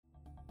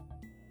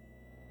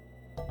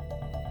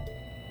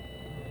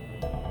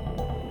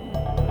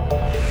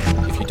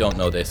don't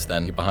know this,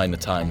 then you're behind the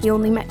times. The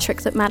only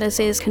metric that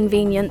matters is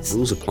convenience.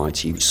 Rules apply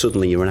to you.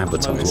 Suddenly you're an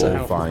advertiser.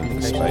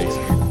 Find space.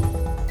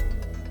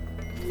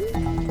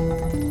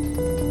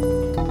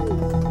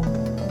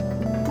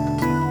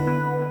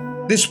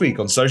 This week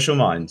on Social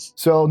Minds.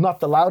 So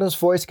not the loudest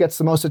voice gets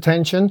the most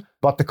attention,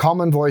 but the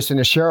common voice and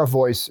the share of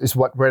voice is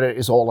what Reddit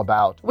is all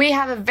about. We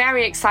have a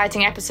very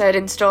exciting episode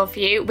in store for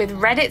you with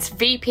Reddit's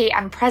VP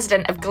and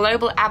President of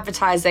Global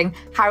Advertising,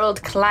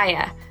 Harold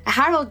Kleier.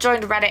 Harold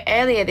joined Reddit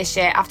earlier this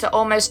year after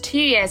almost 2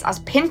 years as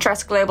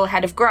Pinterest Global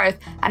Head of Growth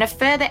and a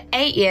further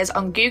 8 years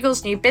on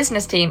Google's new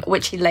business team,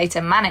 which he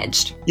later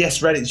managed.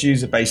 Yes, Reddit's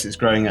user base is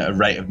growing at a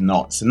rate of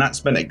knots, and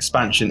that's meant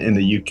expansion in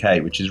the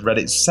UK, which is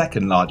Reddit's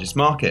second largest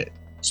market.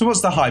 So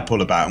what's the hype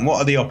all about, and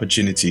what are the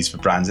opportunities for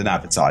brands and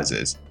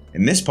advertisers?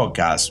 In this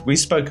podcast, we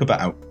spoke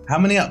about how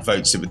many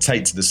upvotes it would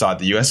take to decide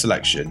the US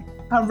election,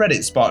 how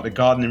Reddit sparked a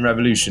gardening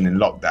revolution in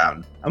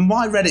lockdown, and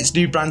why Reddit's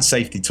new brand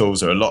safety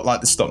tools are a lot like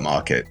the stock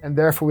market. And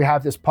therefore, we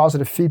have this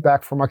positive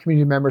feedback from our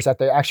community members that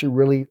they actually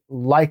really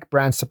like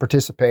brands to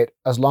participate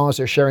as long as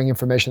they're sharing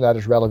information that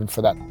is relevant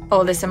for them.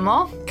 All this and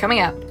more coming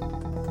up.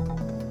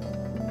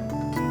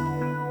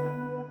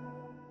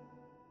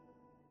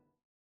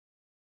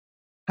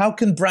 How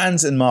can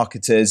brands and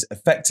marketers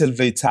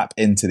effectively tap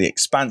into the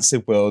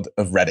expansive world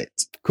of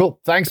Reddit? Cool.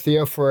 Thanks,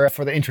 Theo, for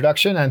the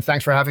introduction, and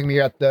thanks for having me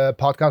at the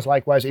podcast.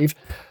 Likewise, Eve.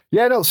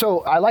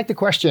 So I like the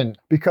question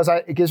because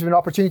it gives me an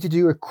opportunity to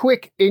do a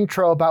quick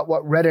intro about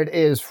what Reddit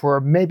is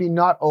for maybe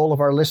not all of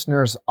our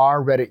listeners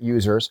are Reddit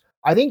users.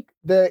 I think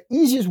the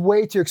easiest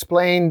way to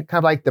explain kind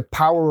of like the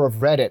power of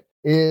Reddit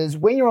is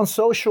when you're on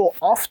social,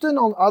 often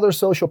on other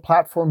social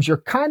platforms, you're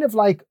kind of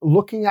like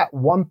looking at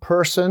one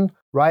person,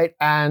 right?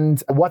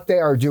 And what they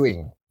are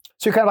doing.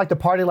 So kind of like the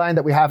party line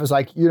that we have is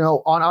like,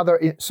 on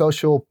other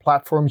social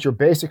platforms, you're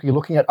basically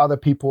looking at other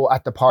people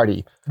at the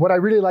party. What I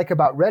really like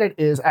about Reddit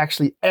is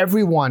actually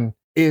everyone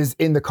is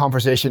in the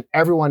conversation.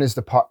 Everyone is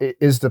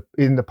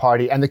in the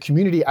party, and the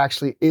community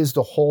actually is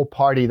the whole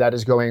party that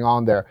is going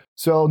on there.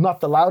 So not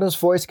the loudest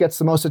voice gets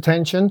the most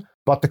attention,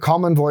 but the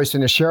common voice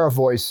and the share of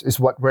voice is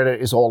what Reddit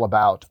is all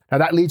about. Now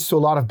that leads to a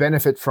lot of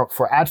benefit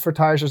for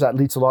advertisers. That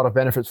leads to a lot of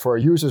benefits for our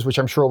users, which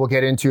I'm sure we'll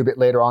get into a bit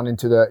later on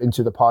into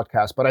the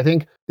podcast. But I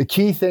think the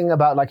key thing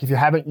about, like, if you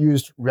haven't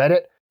used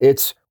Reddit,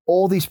 it's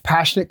all these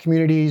passionate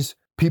communities,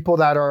 people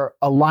that are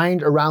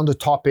aligned around the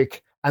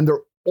topic, and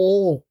they're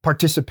all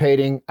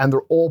participating and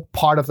they're all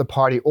part of the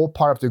party, all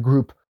part of the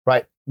group,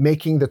 right?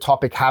 Making the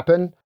topic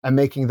happen and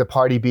making the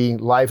party being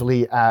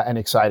lively and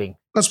exciting.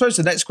 I suppose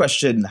the next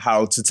question,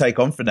 how to take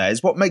on from there,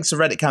 is what makes a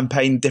Reddit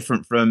campaign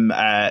different from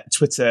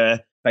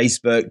Twitter,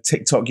 Facebook,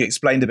 TikTok? You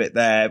explained a bit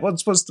there.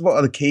 What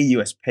are the key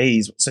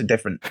USPs? What's so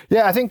different?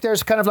 Yeah, I think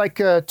there's kind of like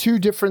two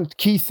different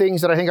key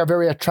things that I think are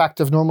very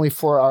attractive normally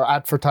for our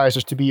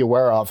advertisers to be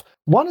aware of.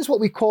 One is what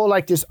we call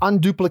like this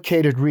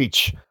unduplicated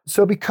reach.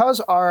 So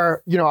because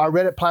our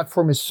Reddit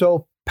platform is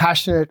so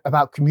passionate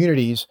about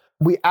communities,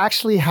 we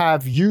actually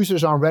have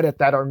users on Reddit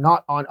that are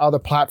not on other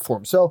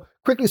platforms. So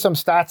quickly, some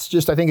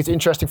stats, I think it's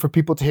interesting for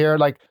people to hear,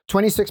 like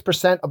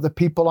 26% of the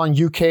people on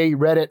UK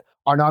Reddit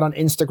are not on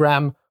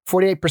Instagram,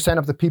 48%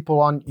 of the people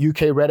on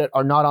UK Reddit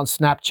are not on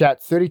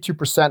Snapchat,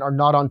 32% are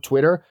not on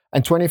Twitter,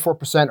 and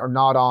 24% are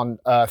not on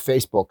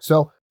Facebook.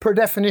 So per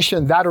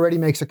definition, that already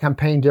makes a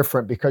campaign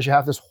different because you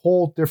have this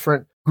whole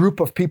different group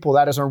of people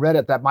that is on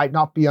Reddit that might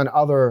not be on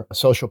other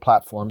social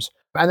platforms.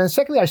 And then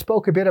secondly, I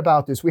spoke a bit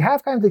about this. We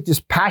have kind of like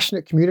these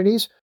passionate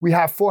communities. We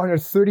have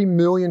 430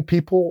 million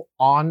people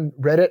on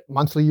Reddit,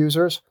 monthly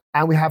users,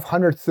 and we have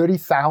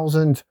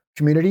 130,000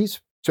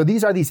 communities. So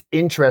these are these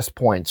interest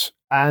points,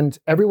 and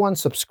everyone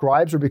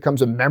subscribes or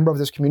becomes a member of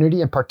this community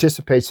and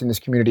participates in this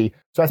community.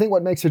 So I think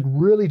what makes it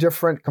really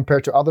different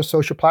compared to other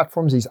social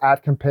platforms, these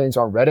ad campaigns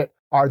on Reddit,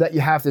 are that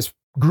you have this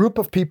group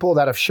of people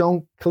that have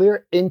shown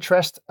clear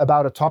interest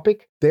about a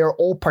topic. They are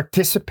all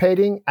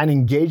participating and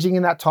engaging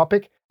in that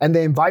topic, and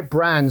they invite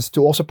brands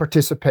to also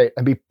participate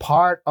and be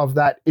part of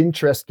that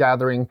interest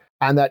gathering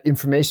and that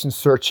information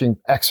searching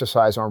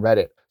exercise on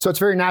Reddit. So it's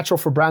very natural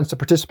for brands to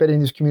participate in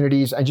these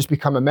communities and just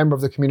become a member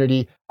of the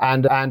community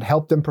and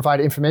help them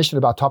provide information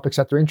about topics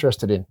that they're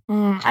interested in.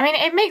 I mean,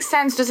 it makes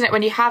sense, doesn't it,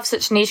 when you have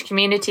such niche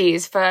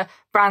communities for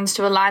brands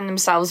to align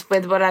themselves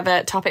with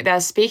whatever topic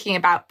they're speaking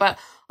about. But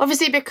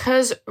obviously,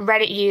 because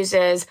Reddit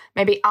users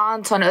maybe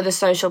aren't on other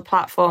social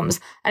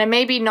platforms and are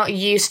maybe not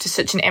used to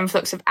such an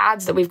influx of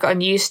ads that we've gotten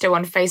used to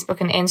on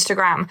Facebook and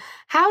Instagram,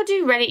 how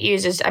do Reddit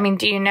users,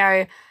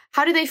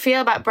 how do they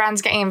feel about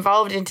brands getting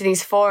involved into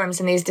these forums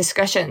and these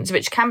discussions,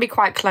 which can be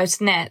quite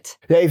close-knit?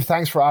 Dave,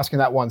 thanks for asking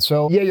that one.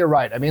 So yeah, you're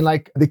right. I mean,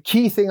 like the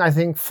key thing I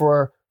think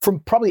from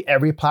probably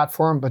every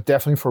platform, but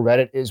definitely for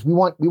Reddit, is we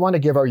want to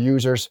give our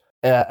users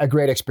a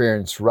great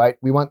experience, right?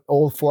 We want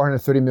all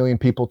 430 million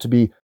people to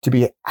be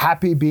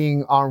happy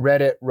being on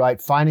Reddit,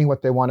 right? Finding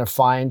what they want to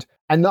find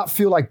and not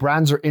feel like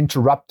brands are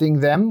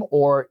interrupting them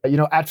or,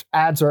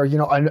 ads are,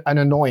 an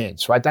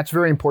annoyance, right? That's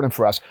very important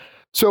for us.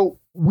 So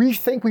we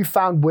think we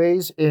found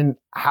ways in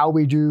how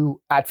we do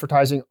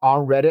advertising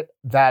on Reddit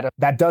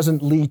that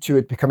doesn't lead to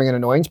it becoming an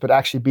annoyance, but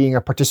actually being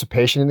a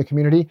participation in the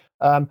community.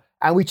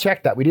 And we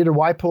checked that. We did a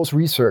YPulse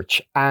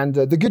research. And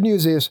the good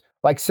news is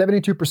like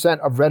 72%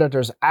 of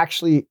Redditors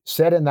actually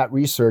said in that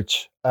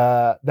research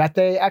that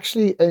they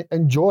actually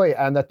enjoy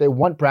and that they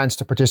want brands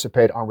to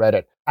participate on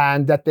Reddit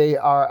and that they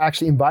are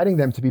actually inviting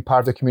them to be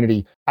part of the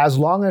community as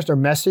long as their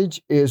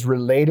message is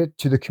related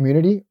to the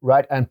community,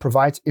 right? And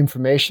provides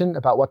information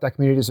about what that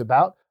community is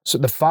about. So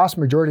the vast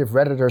majority of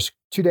Redditors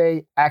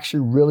today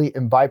actually really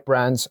invite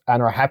brands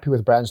and are happy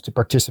with brands to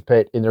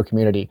participate in their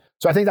community.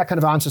 So I think that kind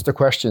of answers the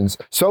questions.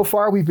 So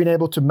far, we've been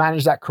able to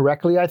manage that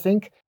correctly, I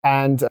think.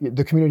 And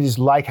the communities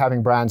like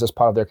having brands as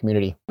part of their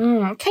community.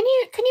 Can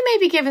you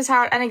maybe give us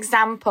an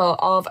example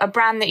of a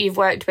brand that you've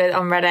worked with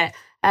on Reddit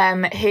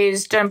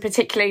who's done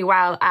particularly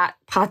well at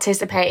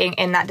participating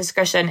in that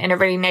discussion in a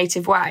really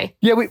native way?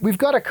 Yeah, we've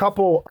got a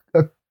couple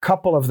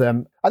of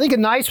them. I think a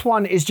nice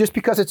one is just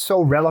because it's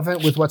so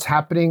relevant with what's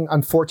happening,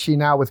 unfortunately,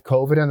 now with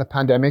COVID and the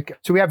pandemic.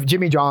 So we have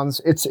Jimmy John's.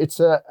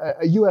 It's a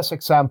US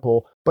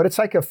example, but it's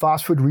like a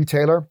fast food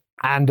retailer.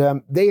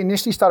 And they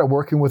initially started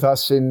working with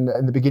us in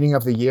the beginning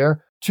of the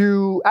year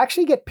to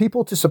actually get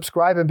people to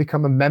subscribe and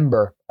become a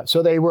member.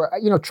 So they were,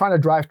 trying to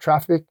drive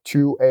traffic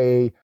to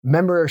a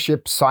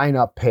membership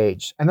sign-up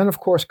page. And then,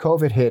 of course,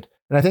 COVID hit.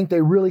 And I think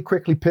they really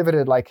quickly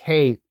pivoted like,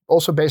 hey,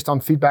 also based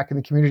on feedback in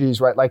the communities,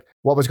 right? Like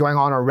what was going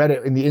on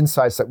Reddit in the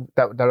insights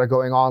that are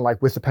going on,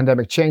 like with the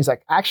pandemic change,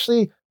 like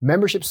actually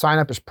membership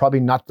sign-up is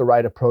probably not the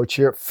right approach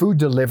here. Food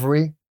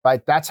delivery,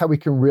 right? That's how we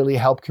can really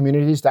help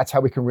communities. That's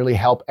how we can really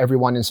help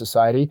everyone in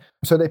society.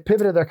 So they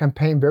pivoted their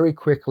campaign very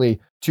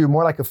quickly to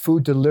more like a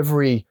food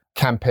delivery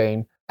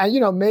campaign. And,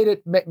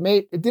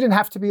 it didn't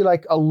have to be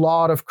like a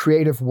lot of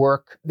creative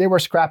work. They were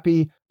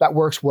scrappy. That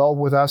works well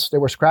with us. They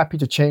were scrappy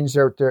to change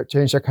their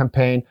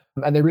campaign.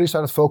 And they really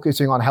started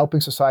focusing on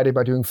helping society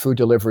by doing food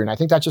delivery. And I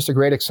think that's just a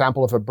great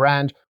example of a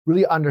brand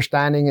really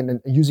understanding and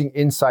using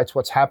insights,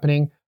 what's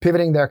happening,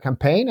 pivoting their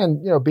campaign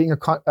and, being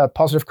a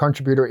positive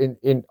contributor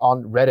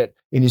on Reddit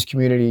in these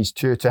communities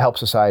to help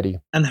society.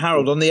 And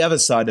Harold, on the other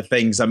side of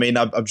things, I mean,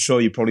 I'm sure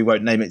you probably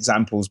won't name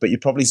examples, but you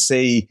probably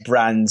see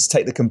brands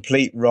take the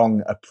complete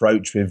wrong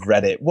approach with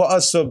Reddit. What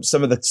are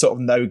some of the sort of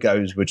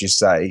no-goes, would you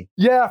say?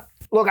 Yeah.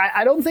 Look,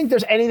 I don't think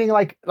there's anything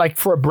like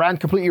for a brand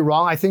completely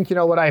wrong. I think,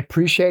 what I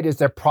appreciate is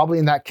they're probably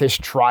in that case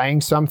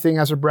trying something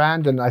as a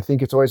brand. And I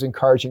think it's always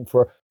encouraging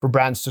for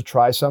brands to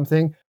try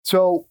something.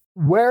 So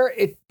where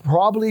it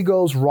probably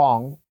goes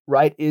wrong,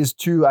 right, is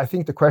I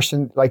think the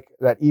question like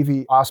that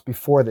Evie asked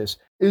before this,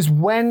 is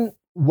when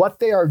what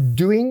they are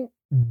doing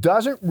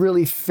doesn't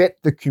really fit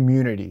the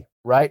community,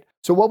 right?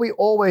 So what we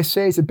always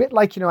say is a bit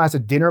like, as a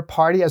dinner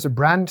party, as a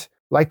brand,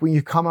 like when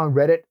you come on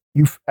Reddit,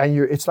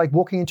 it's like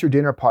walking into your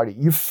dinner party.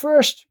 You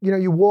first,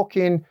 you walk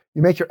in,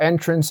 you make your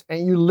entrance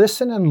and you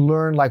listen and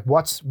learn like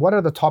what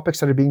are the topics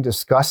that are being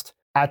discussed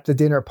at the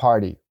dinner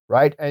party,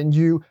 right? And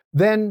you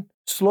then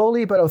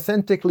slowly but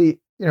authentically,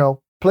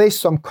 place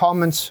some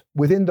comments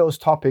within those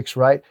topics,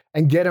 right?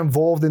 And get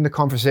involved in the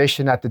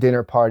conversation at the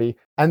dinner party.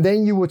 And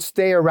then you would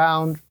stay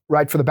around,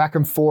 right, for the back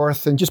and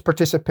forth and just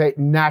participate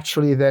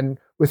naturally then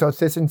with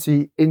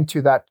authenticity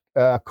into that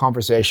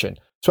conversation.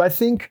 So I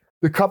think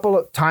the couple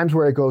of times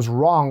where it goes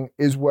wrong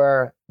is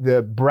where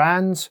the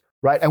brands,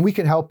 right, and we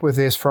can help with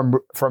this from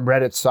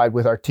Reddit's side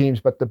with our teams,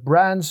 but the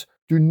brands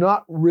do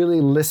not really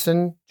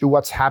listen to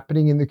what's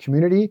happening in the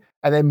community,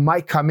 and they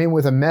might come in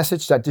with a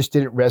message that just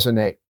didn't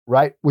resonate,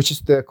 right? Which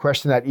is the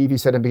question that Evie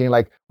said in the beginning,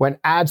 like when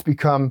ads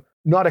become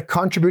not a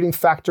contributing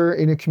factor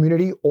in a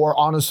community or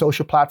on a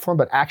social platform,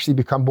 but actually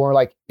become more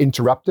like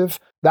interruptive.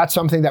 That's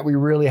something that we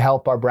really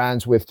help our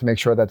brands with to make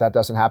sure that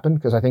doesn't happen,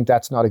 because I think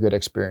that's not a good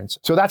experience.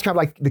 So that's kind of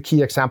like the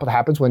key example that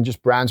happens when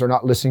just brands are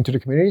not listening to the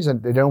communities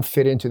and they don't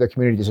fit into the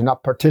communities. They're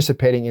not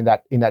participating in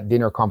that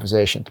dinner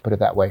conversation, to put it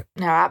that way.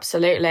 No,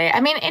 absolutely.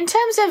 I mean, in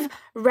terms of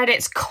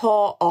Reddit's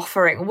core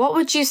offering, what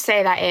would you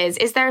say that is?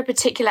 Is there a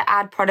particular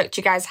ad product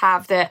you guys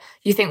have that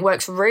you think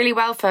works really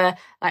well for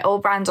like all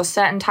brands or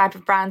certain type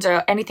of brands,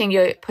 or anything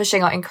you're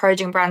pushing or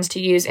encouraging brands to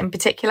use in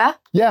particular?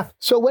 Yeah.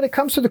 So when it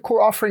comes to the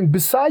core offering,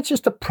 besides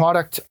just the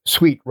product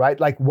suite, right?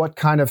 Like what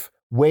kind of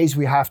ways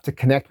we have to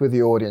connect with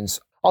the audience.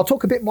 I'll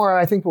talk a bit more,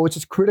 I think, which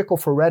is critical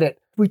for Reddit.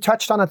 We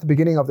touched on at the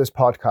beginning of this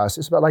podcast.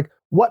 It's about like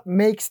what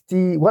makes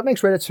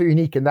Reddit so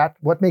unique, and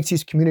what makes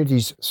these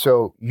communities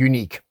so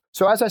unique.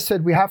 So as I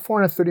said, we have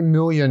 430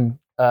 million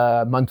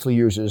monthly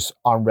users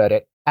on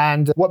Reddit.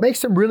 And what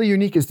makes them really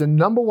unique is the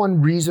number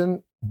one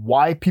reason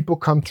why people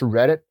come to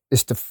Reddit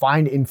is to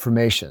find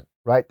information,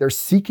 right? They're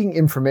seeking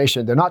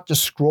information. They're not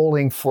just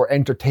scrolling for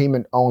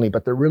entertainment only,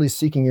 but they're really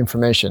seeking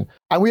information.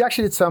 And we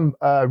actually did some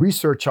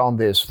research on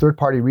this,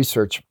 third-party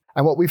research.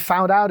 And what we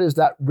found out is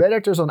that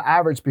Redditors on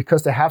average,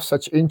 because they have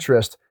such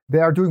interest, they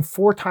are doing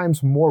 4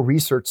 times more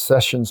research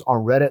sessions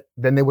on Reddit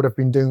than they would have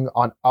been doing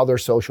on other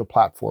social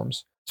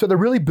platforms. So they're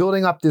really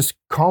building up this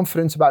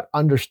confidence about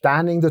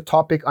understanding the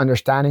topic,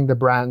 understanding the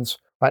brands,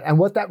 right? And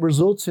what that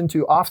results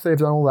into after they've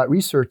done all that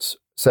research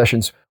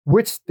sessions,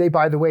 which they,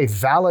 by the way,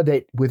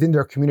 validate within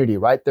their community,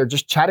 right? They're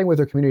just chatting with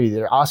their community.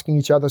 They're asking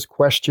each other's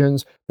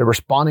questions. They're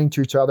responding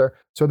to each other.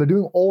 So they're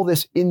doing all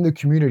this in the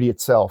community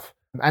itself.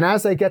 And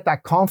as they get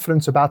that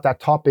confidence about that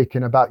topic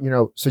and about,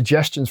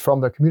 suggestions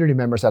from their community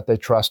members that they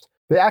trust,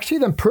 they actually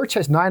then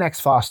purchase 9x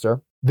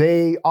faster.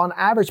 They, on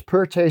average,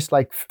 purchase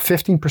like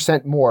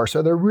 15% more.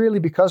 So they're really,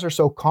 because they're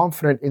so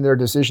confident in their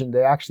decision,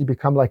 they actually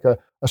become like a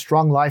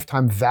strong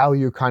lifetime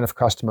value kind of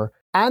customer.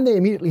 And they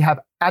immediately have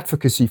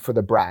advocacy for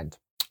the brand.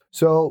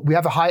 So we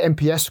have a high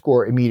NPS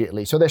score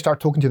immediately. So they start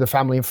talking to their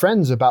family and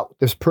friends about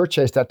this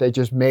purchase that they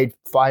just made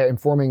via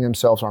informing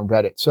themselves on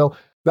Reddit. So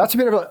that's a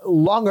bit of a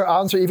longer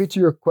answer, Evie, to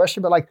your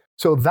question, but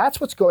so that's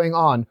what's going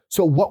on.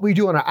 So what we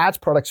do in our ads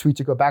product suite,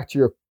 to go back to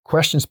your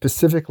question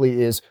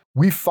specifically, is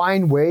we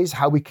find ways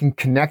how we can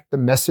connect the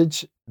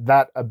message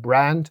that a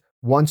brand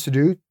wants to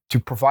do to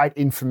provide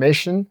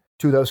information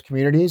to those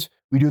communities.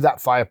 We do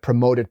that via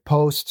promoted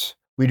posts.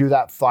 We do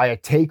that via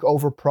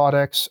takeover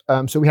products.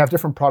 So we have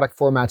different product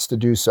formats to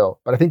do so.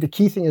 But I think the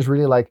key thing is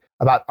really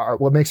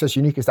about what makes us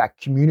unique is that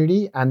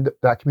community and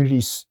that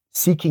community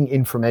seeking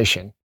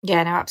information.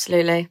 Yeah, no,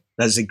 absolutely.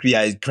 That's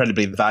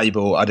incredibly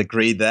valuable. I'd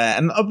agree there.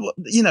 And,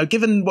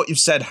 given what you've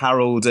said,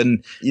 Harold,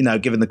 and,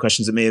 given the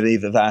questions that me and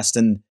Eve have asked,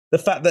 and the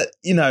fact that,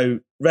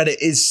 Reddit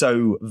is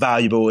so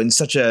valuable and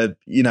such a,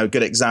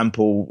 good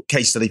example,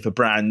 case study for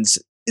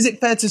brands, is it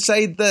fair to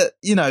say that,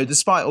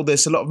 despite all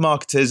this, a lot of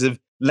marketers have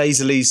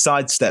lazily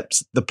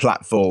sidestepped the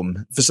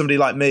platform? For somebody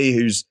like me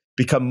who's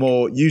become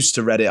more used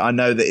to Reddit, I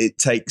know that it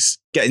takes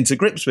getting to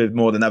grips with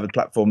more than other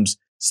platforms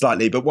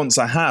slightly, but once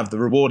I have, the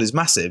reward is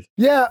massive.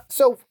 Yeah,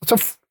 so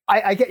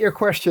I get your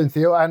question,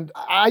 Theo, and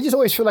I just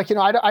always feel like,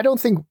 I don't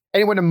think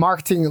anyone in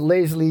marketing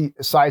lazily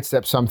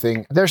sidesteps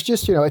something. There's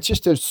just, it's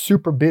just a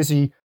super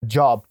busy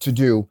job to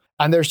do,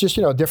 and there's just,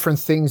 different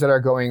things that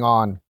are going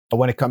on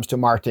when it comes to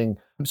marketing.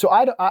 So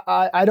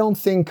I don't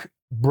think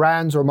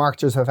brands or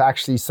marketers have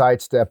actually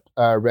sidestepped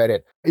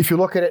Reddit. If you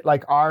look at it,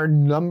 our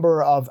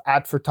number of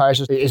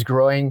advertisers is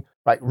growing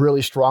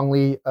really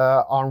strongly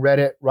on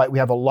Reddit, right? We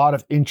have a lot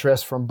of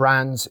interest from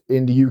brands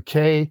in the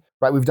UK,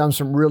 right? We've done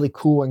some really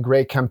cool and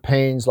great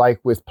campaigns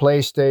with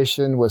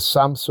PlayStation, with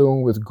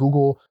Samsung, with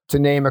Google, to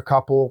name a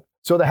couple.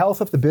 So the health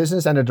of the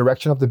business and the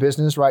direction of the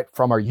business, right,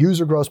 from our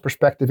user growth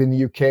perspective in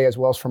the UK, as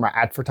well as from our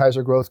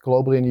advertiser growth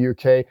globally in the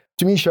UK,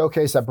 to me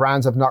showcase that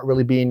brands have not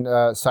really been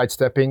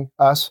sidestepping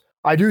us.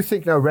 I do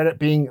think now Reddit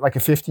being a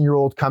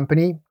 15-year-old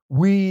company,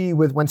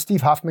 when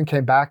Steve Huffman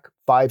came back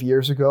 5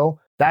 years ago,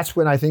 that's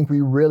when I think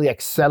we really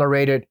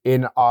accelerated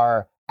in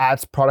our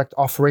ads product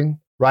offering,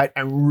 right?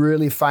 And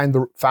really found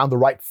the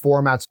right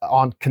formats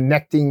on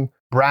connecting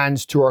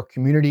brands to our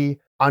community,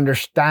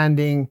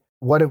 understanding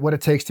what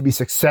it takes to be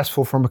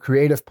successful from a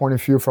creative point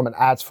of view, from an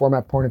ads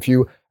format point of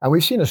view. And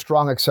we've seen a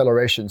strong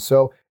acceleration.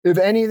 So if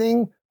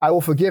anything, I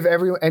will forgive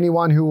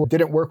anyone who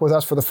didn't work with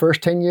us for the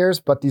first 10 years,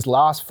 but these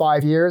last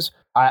 5 years,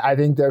 I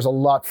think there's a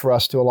lot for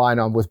us to align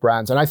on with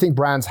brands. And I think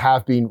brands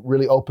have been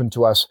really open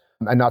to us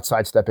and not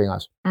sidestepping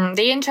us.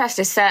 The interest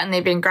has certainly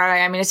been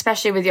growing. I mean,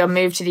 especially with your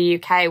move to the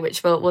UK,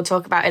 which we'll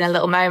talk about in a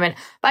little moment.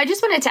 But I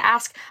just wanted to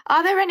ask,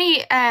 are there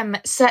any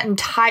certain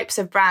types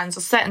of brands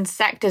or certain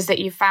sectors that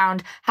you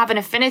found have an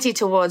affinity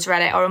towards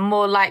Reddit or are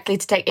more likely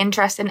to take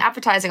interest in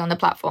advertising on the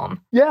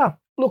platform? Yeah,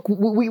 look,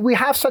 we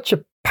have such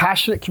a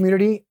passionate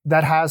community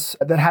that has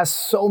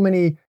so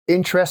many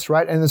interests,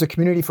 right? And there's a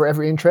community for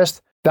every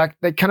interest. That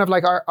kind of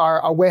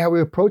our way how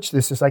we approach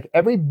this is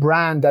every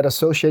brand that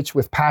associates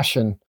with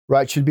passion,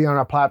 right, should be on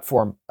our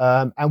platform.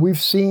 And we've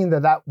seen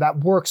that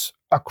works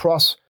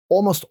across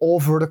almost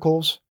all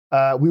verticals.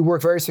 We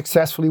work very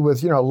successfully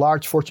with,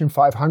 large Fortune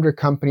 500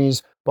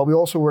 companies, but we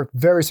also work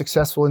very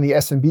successful in the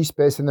SMB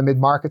space, in the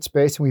mid-market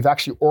space. And we've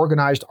actually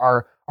organized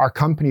our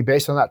company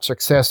based on that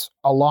success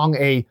along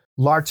a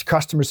large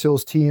customer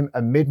sales team,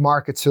 a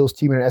mid-market sales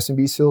team, and an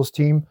SMB sales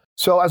team.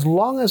 So as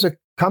long as a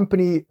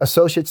company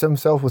associates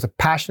themselves with a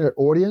passionate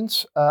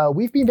audience,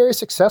 we've been very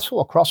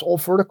successful across all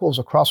verticals,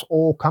 across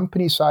all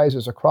company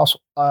sizes, across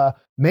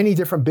many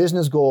different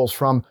business goals,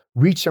 from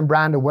reach and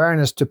brand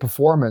awareness to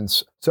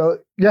performance. So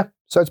yeah,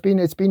 so it's been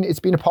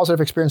a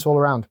positive experience all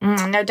around.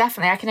 No,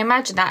 definitely, I can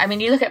imagine that. I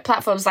mean, you look at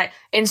platforms like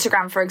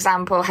Instagram, for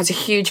example, has a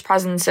huge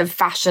presence of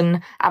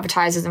fashion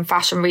advertisers and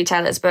fashion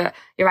retailers. But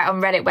you're right,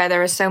 on Reddit, where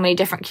there are so many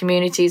different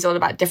communities all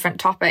about different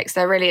topics,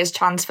 there really is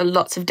chance for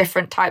lots of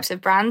different types of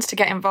brands to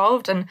get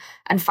involved and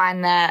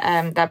find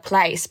their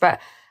place. But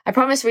I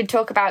promised we'd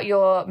talk about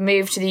your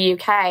move to the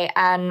UK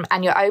and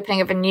your opening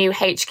of a new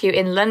HQ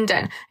in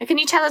London. Can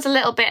you tell us a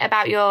little bit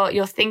about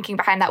your thinking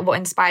behind that? What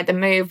inspired the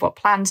move? What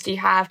plans do you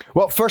have?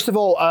 Well, first of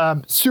all,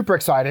 super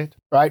excited,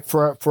 right,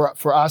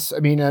 for us. I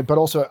mean, but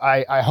also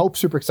I hope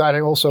super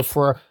excited also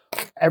for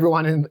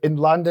everyone in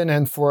London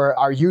and for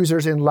our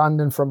users in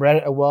London from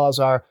Reddit, as well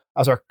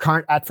as our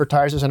current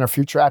advertisers and our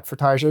future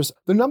advertisers.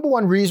 The number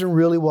one reason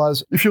really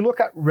was, if you look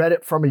at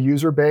Reddit from a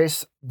user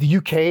base, the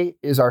UK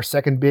is our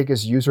second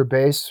biggest user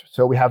base.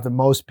 So we have the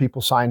most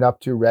people signed up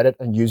to Reddit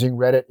and using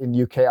Reddit in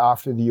the UK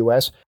after the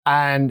US.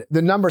 And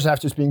the numbers have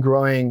just been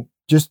growing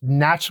just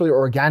naturally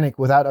organic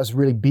without us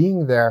really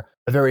being there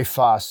very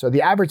fast. So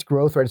the average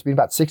growth rate has been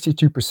about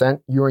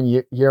 62%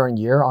 year on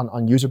year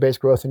on user-based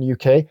growth in the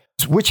UK,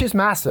 which is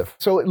massive.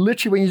 So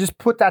literally when you just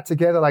put that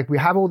together, like we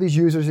have all these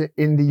users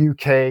in the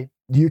UK.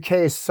 The UK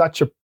is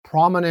such a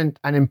prominent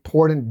and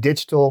important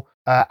digital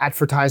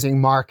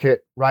advertising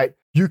market, right?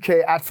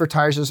 UK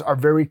advertisers are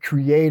very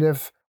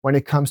creative when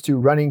it comes to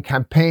running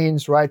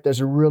campaigns, right?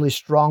 There's a really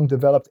strong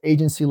developed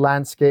agency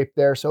landscape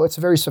there. So it's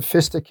a very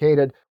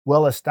sophisticated,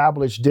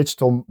 well-established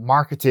digital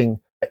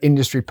marketing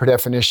industry per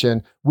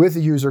definition, with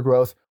the user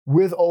growth,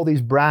 with all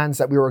these brands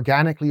that we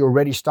organically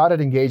already started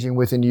engaging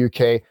with in the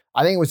UK.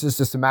 I think it was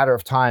just a matter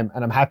of time,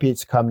 and I'm happy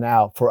it's come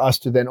now for us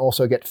to then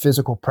also get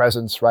physical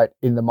presence, right,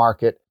 in the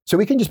market. So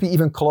we can just be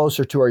even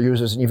closer to our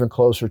users and even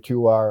closer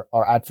to our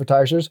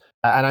advertisers.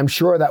 And I'm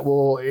sure that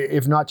will,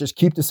 if not just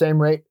keep the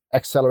same rate,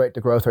 accelerate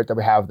the growth rate that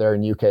we have there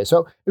in the UK.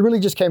 So it really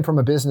just came from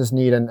a business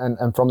need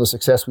and from the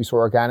success we saw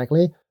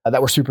organically that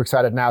we're super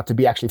excited now to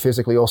be actually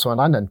physically also in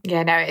London.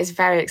 Yeah, no, it's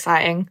very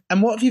exciting.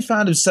 And what have you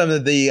found of some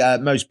of the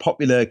most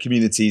popular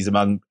communities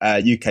among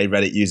UK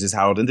Reddit users,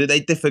 Harold? And do they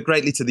differ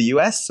greatly to the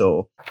US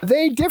or?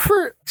 They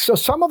differ. So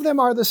some of them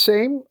are the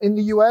same in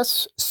the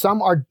US.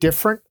 Some are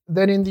different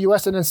than in the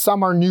US. And then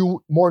some are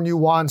more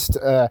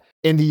nuanced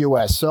in the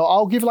US. So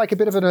I'll give like a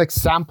bit of an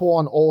example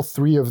on all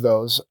three of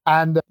those.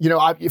 And,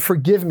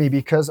 forgive me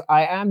because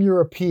I am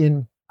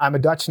European. I'm a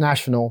Dutch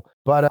national,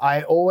 but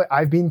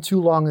I've been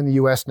too long in the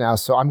US now.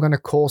 So I'm going to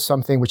call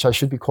something which I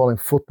should be calling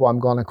football. I'm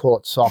going to call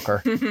it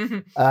soccer.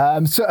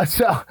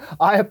 So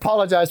I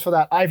apologize for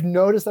that. I've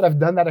noticed that I've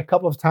done that a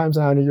couple of times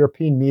now in a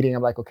European meeting.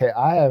 I'm like, okay,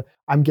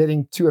 I'm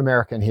getting too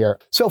American here.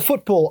 So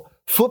football,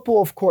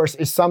 of course,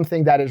 is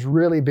something that is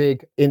really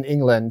big in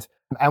England.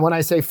 And when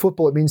I say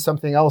football, it means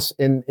something else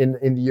in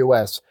the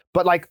US.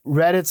 But like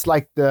Reddit's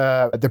like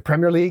the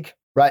Premier League,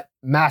 right?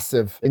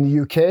 Massive in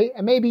the UK.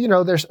 And maybe,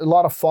 there's a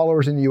lot of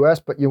followers in the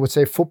US, but you would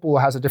say football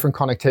has a different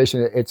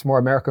connotation. It's more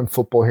American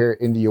football here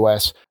in the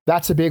US.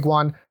 That's a big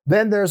one.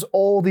 Then there's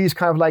all these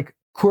kind of like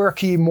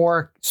quirky,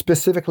 more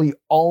specifically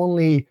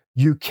only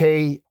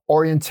UK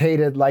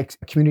orientated like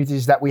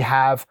communities that we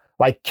have,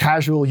 like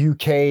Casual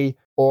UK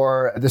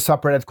or the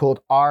subreddit called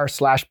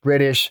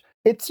r/British.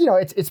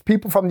 It's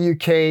people from the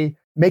UK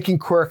making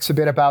quirks a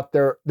bit about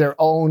their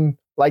own,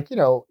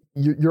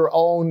 your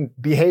own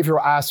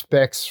behavioral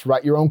aspects,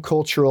 right? Your own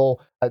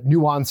cultural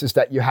nuances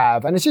that you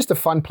have. And it's just a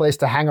fun place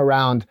to hang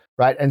around,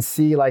 right? And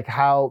see like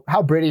how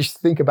British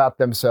think about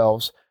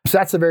themselves. So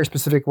that's a very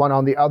specific one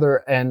on the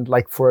other end,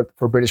 like for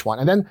British one.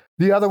 And then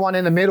the other one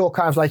in the middle,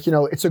 kind of like,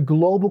 it's a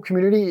global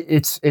community.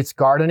 It's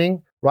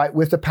gardening, right?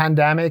 With the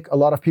pandemic, a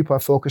lot of people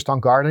have focused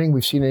on gardening.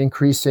 We've seen an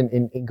increase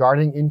in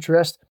gardening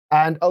interest.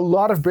 And a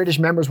lot of British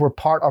members were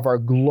part of our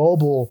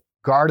global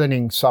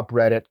gardening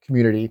subreddit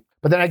community.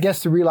 But then I guess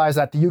to realize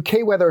that the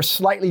UK weather is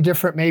slightly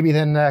different maybe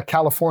than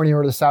California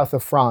or the south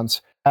of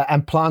France,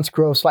 and plants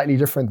grow slightly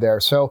different there.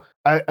 So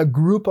a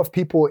group of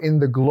people in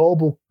the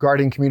global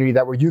gardening community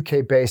that were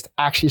UK based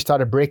actually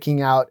started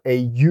breaking out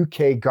a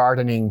UK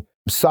gardening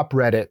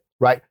subreddit,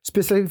 right?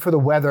 Specifically for the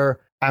weather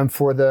and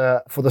for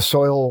the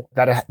soil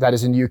that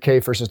is in the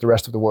UK versus the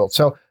rest of the world.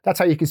 So that's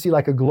how you can see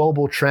like a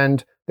global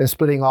trend then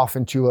splitting off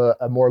into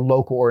a more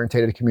local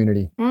orientated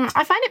community.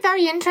 I find it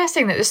very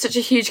interesting that there's such a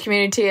huge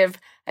community of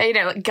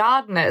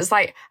gardeners.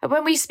 Like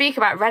when we speak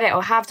about Reddit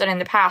or have done in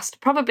the past,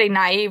 probably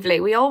naively,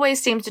 we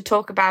always seem to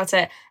talk about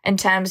it in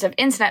terms of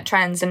internet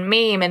trends and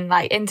meme and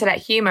like internet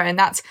humor. And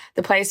that's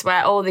the place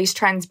where all these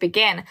trends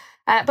begin.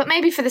 But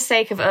maybe for the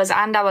sake of us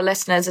and our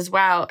listeners as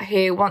well,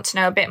 who want to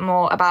know a bit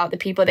more about the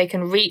people they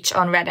can reach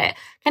on Reddit,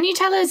 can you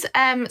tell us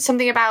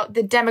something about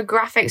the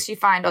demographics you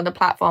find on the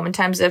platform in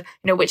terms of,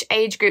 which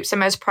age groups are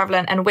most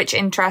prevalent and which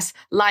interests,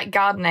 like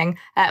gardening,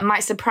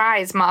 might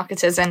surprise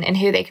marketers and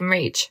who they can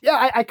reach?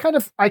 Yeah, I kind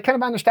of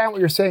understand what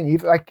you're saying,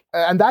 Eve.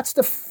 And that's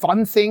the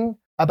fun thing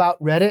about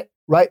Reddit,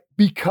 right?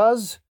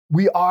 Because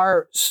we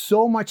are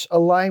so much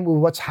aligned with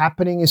what's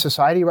happening in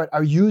society, right?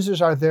 Our users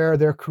are there.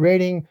 They're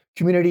creating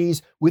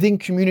communities. Within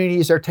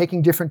communities, they're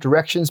taking different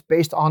directions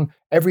based on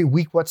every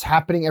week what's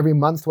happening, every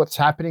month what's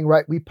happening,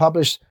 right? We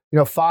publish,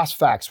 fast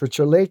facts, which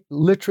are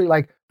literally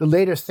like the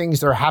latest things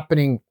that are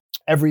happening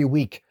every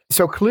week.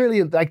 So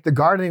clearly, like the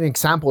gardening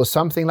example is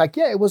something like,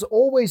 it was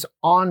always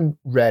on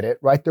Reddit,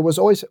 right? There was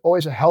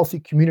always a healthy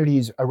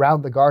communities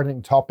around the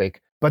gardening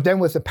topic. But then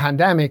with the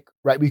pandemic,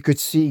 right, we could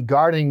see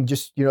gardening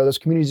just, those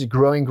communities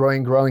growing,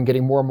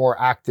 getting more and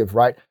more active,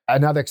 right?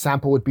 Another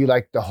example would be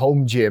like the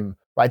home gym,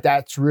 right?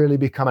 That's really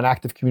become an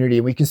active community.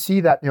 And we can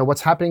see that,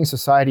 what's happening in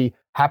society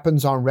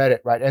happens on Reddit,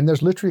 right? And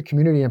there's literally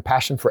community and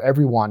passion for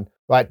everyone,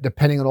 right?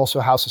 Depending on also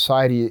how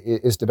society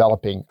is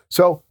developing.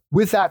 So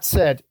with that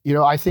said,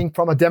 I think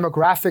from a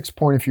demographics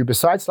point of view,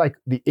 besides like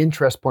the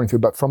interest point of view,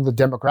 but from the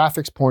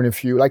demographics point of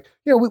view, like,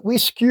 we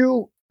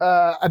skew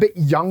a bit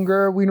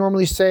younger, we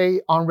normally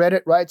say on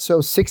Reddit, right? So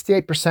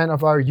 68%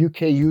 of our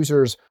UK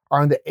users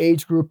are in the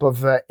age group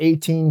of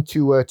 18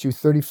 to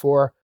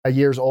 34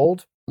 years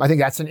old. I think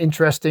that's an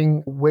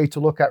interesting way to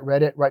look at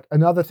Reddit, right?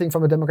 Another thing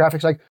from the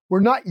demographics, like we're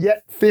not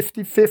yet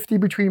 50-50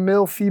 between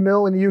male,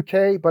 female in the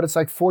UK, but it's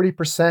like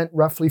 40%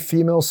 roughly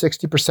female,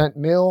 60%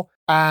 male.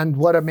 And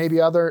what a maybe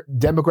other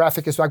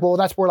demographic is like, well,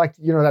 that's more like,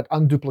 that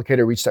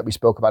unduplicated reach that we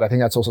spoke about. I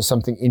think that's also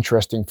something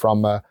interesting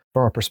from a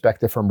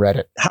perspective from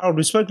Reddit. Harold,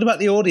 we've spoken about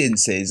the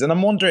audiences, and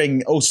I'm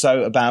wondering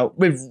also about,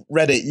 with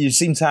Reddit, you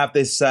seem to have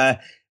this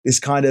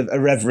kind of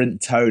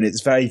irreverent tone.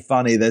 It's very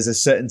funny. There's a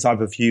certain type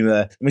of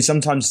humor. We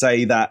sometimes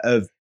say that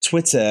of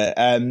Twitter,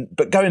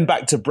 but going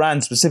back to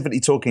brands,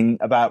 specifically talking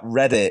about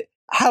Reddit,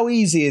 how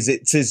easy is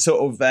it to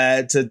sort of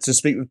to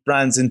speak with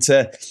brands and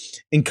to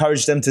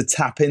encourage them to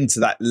tap into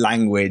that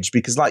language?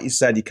 Because like you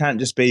said, you can't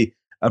just be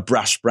a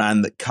brash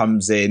brand that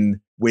comes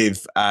in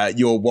with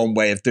your one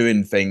way of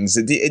doing things.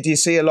 Do you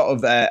see a lot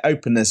of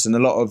openness and a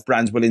lot of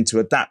brands willing to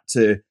adapt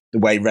to the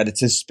way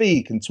Redditors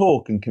speak and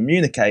talk and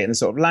communicate and the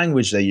sort of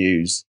language they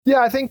use? Yeah,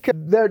 I think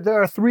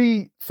there are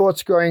three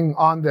thoughts going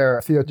on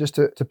there, Theo, just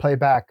to play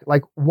back.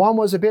 Like one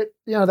was a bit,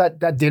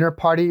 that dinner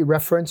party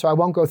reference. So I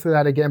won't go through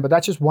that again, but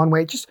that's just one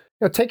way. Just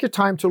take your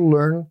time to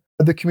learn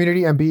the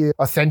community and be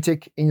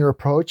authentic in your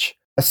approach.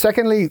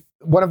 Secondly,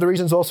 one of the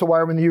reasons also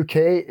why we're in the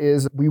UK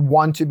is we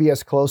want to be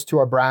as close to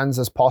our brands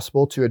as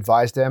possible to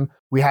advise them.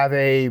 We have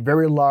a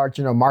very large,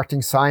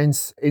 marketing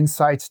science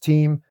insights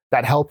team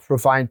that helps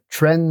provide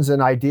trends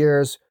and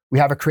ideas. We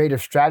have a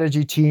creative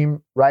strategy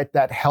team, right,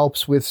 that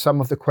helps with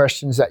some of the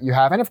questions that you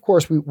have. And of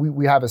course,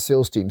 we have a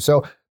sales team.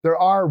 So there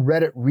are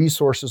Reddit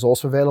resources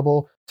also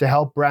available to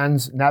help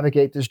brands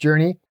navigate this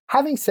journey.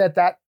 Having said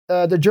that,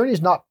 the journey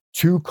is not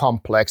too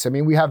complex. I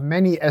mean, we have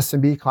many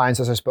SMB clients,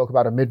 as I spoke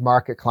about, or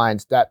mid-market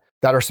clients that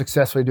are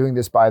successfully doing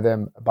this by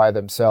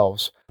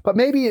themselves. But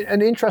maybe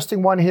an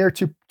interesting one here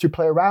to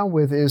play around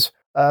with is,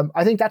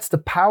 I think that's the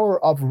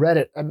power of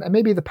Reddit and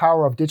maybe the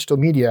power of digital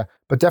media,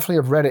 but definitely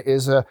of Reddit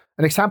is an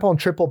example on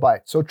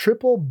TripleByte. So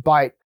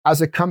TripleByte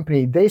as a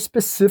company, they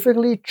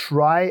specifically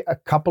try a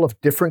couple of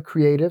different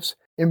creatives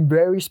in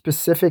very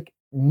specific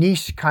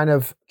niche kind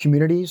of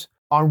communities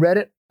on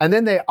Reddit. And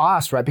then they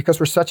ask, right, because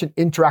we're such an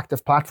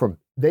interactive platform,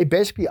 they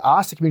basically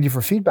ask the community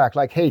for feedback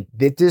like, hey,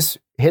 did this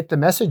hit the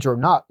message or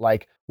not?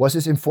 Like, was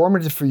this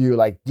informative for you?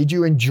 Like, did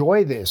you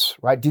enjoy this,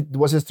 right?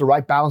 Was this the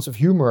right balance of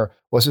humor?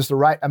 Was this the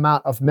right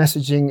amount of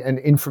messaging and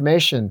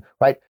information,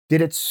 right?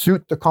 Did it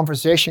suit the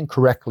conversation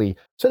correctly?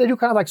 So they do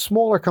kind of like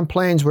smaller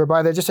complaints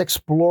whereby they're just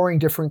exploring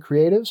different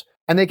creatives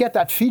and they get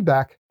that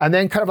feedback. And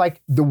then kind of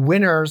like the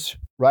winners,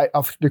 right,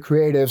 of the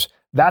creatives,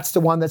 that's the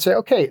one that say,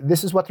 okay,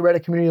 this is what the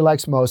Reddit community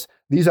likes most.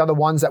 These are the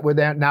ones that we're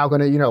now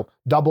going to,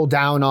 double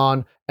down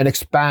on and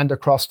expand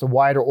across the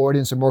wider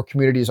audience and more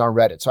communities on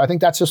Reddit. So I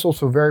think that's just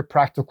also a very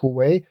practical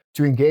way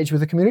to engage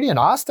with the community and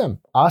ask them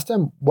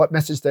what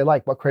message they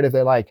like, what creative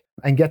they like,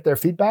 and get their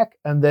feedback,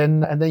 and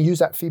then use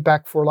that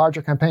feedback for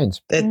larger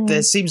campaigns.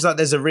 There seems like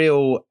there's a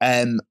real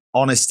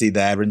honesty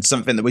there, and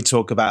something that we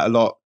talk about a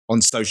lot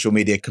on social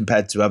media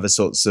compared to other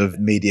sorts of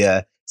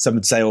media. Some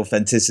would say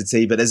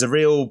authenticity, but there's a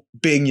real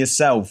being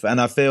yourself.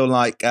 And I feel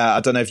like, I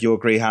don't know if you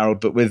agree, Harold,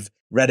 but with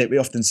Reddit, we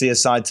often see a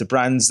side to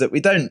brands that we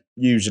don't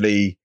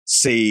usually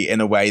see in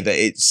a way that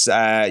it's,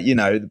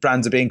 the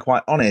brands are being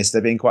quite honest.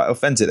 They're being quite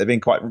authentic. They're being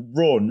quite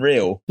raw and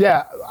real.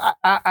 Yeah,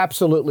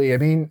 absolutely. I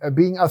mean,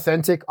 being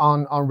authentic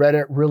on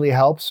Reddit really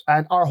helps.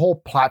 And our whole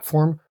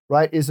platform,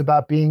 right, is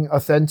about being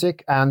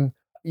authentic. And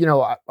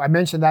I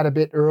mentioned that a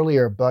bit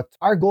earlier, but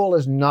our goal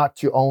is not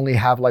to only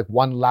have like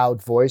one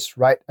loud voice,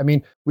 right? I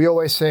mean, we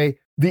always say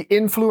the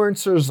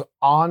influencers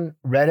on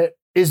Reddit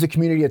is the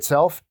community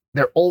itself.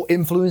 They're all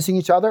influencing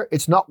each other.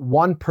 It's not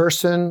one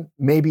person,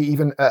 maybe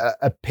even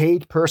a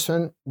paid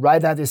person,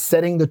 right, that is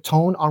setting the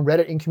tone on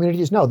Reddit in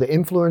communities. No, the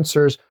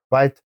influencers,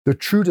 right? The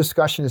true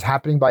discussion is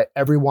happening by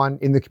everyone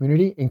in the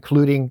community,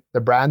 including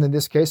the brand in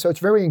this case. So it's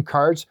very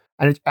encouraged.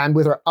 And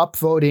with our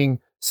upvoting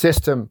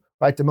system,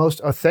 right, the most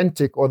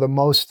authentic or the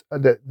most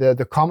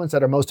the comments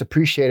that are most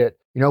appreciated,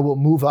 will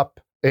move up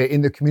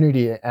in the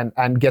community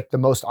and get the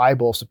most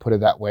eyeballs, to put it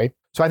that way.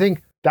 So I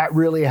think that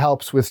really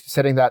helps with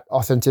setting that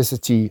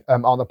authenticity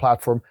on the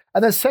platform.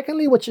 And then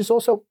secondly, which is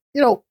also,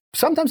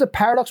 sometimes a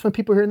paradox when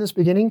people hear in this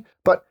beginning,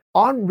 but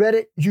on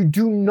Reddit, you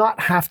do not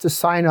have to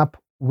sign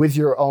up with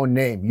your own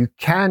name. You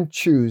can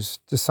choose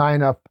to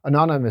sign up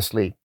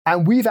anonymously.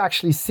 And we've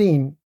actually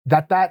seen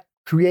that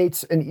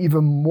creates an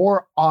even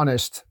more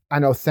honest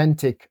and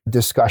authentic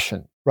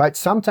discussion, right?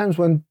 Sometimes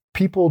when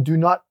people do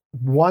not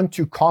want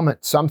to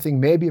comment something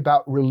maybe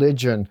about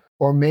religion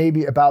or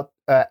maybe about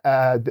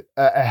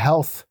a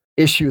health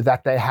issue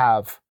that they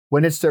have,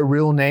 when it's their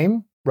real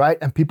name, right?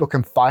 And people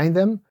can find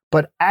them,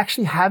 but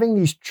actually having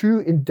these true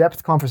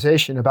in-depth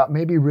conversation about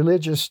maybe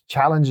religious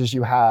challenges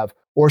you have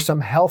or some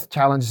health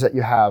challenges that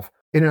you have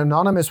in an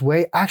anonymous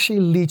way actually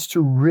leads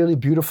to really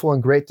beautiful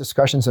and great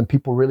discussions and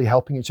people really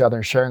helping each other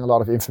and sharing a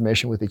lot of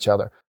information with each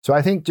other. So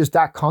I think just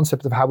that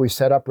concept of how we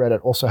set up Reddit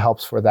also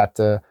helps for that,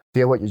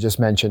 what you just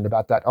mentioned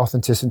about that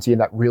authenticity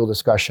and that real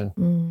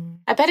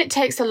discussion. I bet it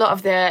takes a lot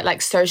of the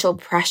social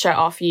pressure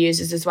off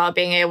users as well,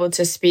 being able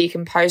to speak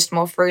and post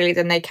more freely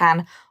than they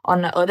can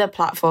on other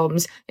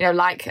platforms,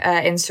 like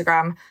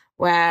Instagram,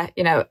 where,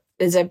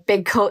 there's a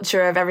big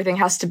culture of everything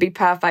has to be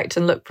perfect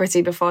and look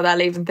pretty before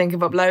they'll even think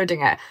of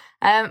uploading it.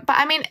 But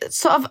I mean,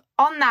 sort of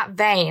on that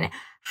vein,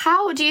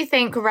 how do you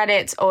think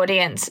Reddit's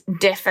audience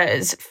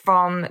differs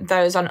from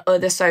those on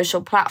other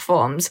social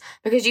platforms?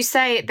 Because you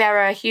say there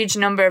are a huge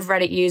number of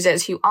Reddit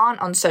users who aren't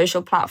on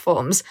social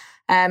platforms,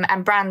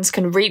 and brands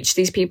can reach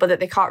these people that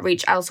they can't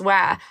reach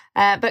elsewhere.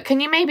 But can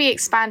you maybe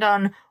expand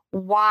on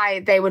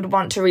why they would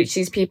want to reach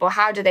these people?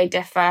 How do they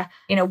differ?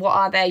 What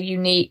are their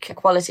unique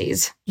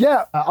qualities?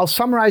 Yeah, I'll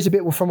summarize a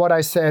bit from what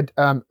I said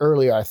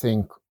earlier, I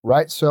think,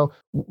 right? So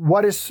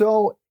what is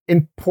so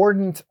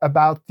important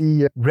about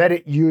the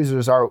Reddit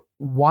users are,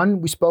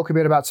 one, we spoke a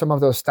bit about some of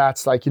those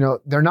stats, like,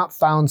 they're not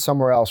found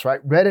somewhere else,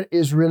 right? Reddit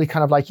is really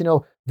kind of like,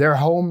 their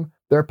home,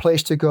 their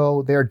place to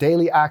go, they're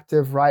daily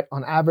active, right?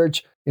 On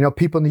average,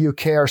 people in the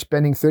UK are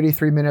spending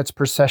 33 minutes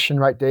per session,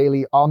 right,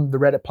 daily on the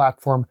Reddit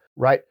platform,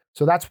 right?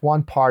 So that's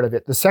one part of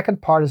it. The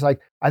second part is I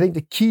think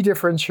the key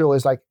differential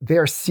is they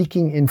are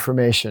seeking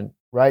information,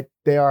 right?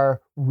 They are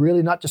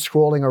really not just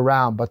scrolling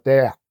around, but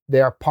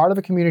they are part of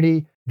a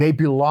community. They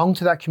belong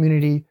to that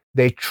community.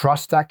 They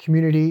trust that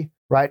community,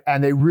 right?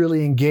 And they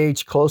really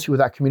engage closely with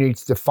that community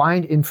to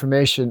find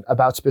information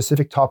about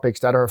specific topics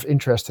that are of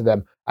interest to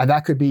them. And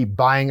that could be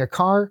buying a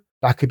car,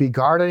 that could be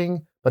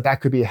gardening, but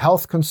that could be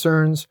health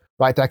concerns,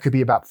 right? That could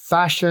be about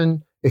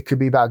fashion. It could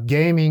be about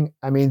gaming.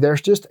 I mean, there's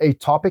just a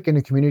topic in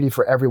the community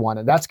for everyone.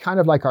 And that's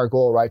kind of like our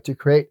goal, right? To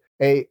create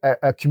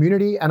a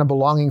community and a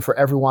belonging for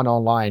everyone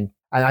online.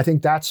 And I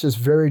think that's just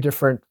very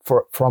different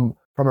from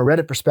a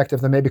Reddit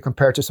perspective than maybe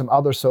compared to some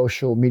other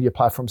social media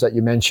platforms that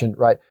you mentioned,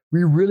 right?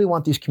 We really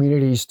want these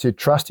communities to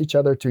trust each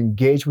other, to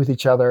engage with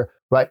each other,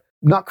 right?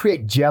 Not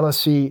create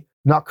jealousy,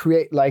 not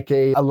create like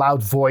a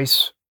loud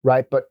voice,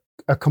 right? But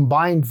a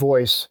combined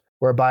voice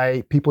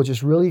whereby people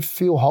just really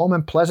feel home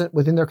and pleasant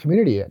within their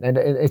community. And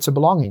it's a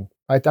belonging,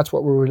 right? That's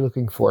what we're really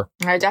looking for.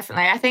 No,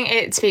 definitely. I think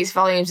it speaks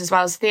volumes as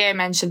well. As Theo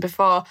mentioned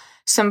before,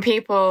 some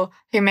people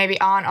who maybe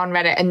aren't on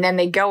Reddit and then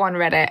they go on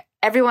Reddit.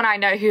 Everyone I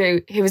know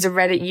who is a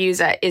Reddit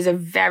user is a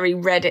very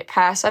Reddit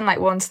person. Like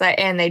once they're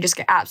in, they just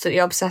get absolutely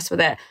obsessed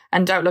with it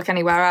and don't look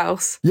anywhere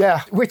else.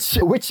 Yeah, which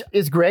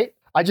is great.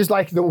 I just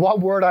like the one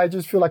word. I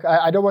just feel like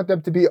I don't want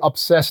them to be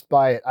obsessed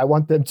by it. I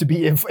want them to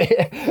be actually.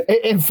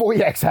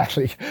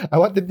 I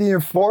want them to be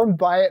informed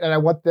by it, and I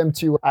want them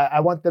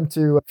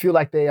to feel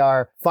like they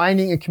are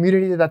finding a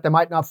community that they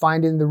might not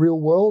find in the real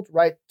world,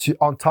 right?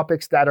 On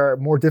topics that are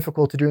more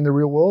difficult to do in the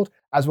real world,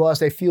 as well as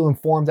they feel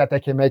informed that they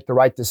can make the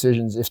right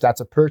decisions. If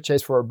that's a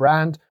purchase for a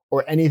brand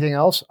or anything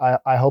else,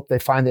 I hope they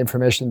find the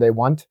information they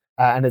want.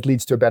 And it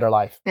leads to a better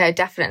life. Yeah,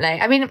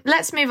 definitely. I mean,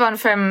 let's move on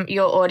from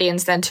your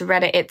audience then to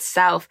Reddit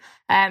itself,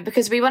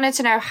 because we wanted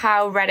to know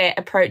how Reddit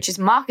approaches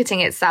marketing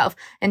itself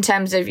in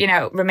terms of,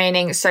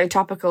 remaining so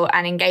topical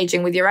and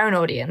engaging with your own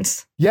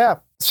audience. Yeah.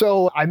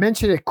 So I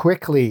mentioned it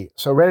quickly.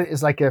 So Reddit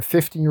is like a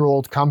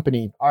 15-year-old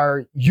company.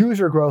 Our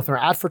user growth and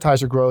our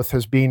advertiser growth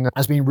has been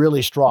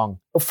really strong.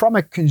 From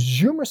a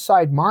consumer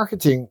side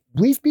marketing,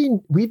 we've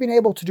been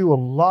able to do a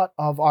lot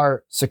of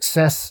our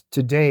success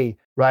today,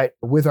 right,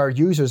 with our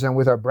users and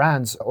with our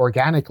brands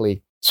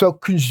organically. So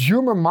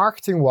consumer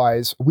marketing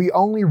wise, we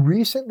only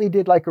recently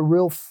did like a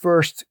real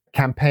first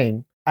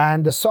campaign.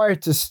 And sorry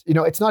to,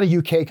 it's not a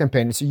UK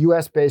campaign, it's a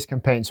US based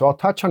campaign. So I'll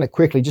touch on it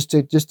quickly just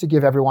to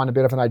give everyone a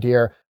bit of an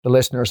idea, the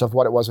listeners, of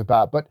what it was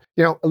about. But,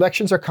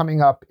 elections are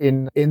coming up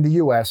in the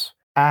US,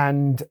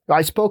 and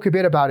I spoke a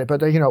bit about it,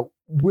 but,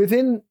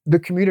 within the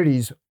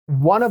communities,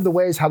 one of the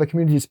ways how the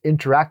communities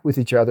interact with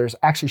each other is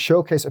actually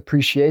showcase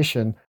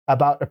appreciation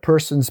about a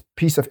person's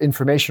piece of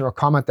information or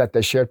comment that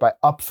they shared by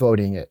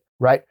upvoting it,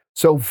 right?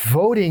 So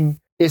voting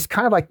is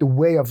kind of like the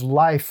way of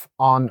life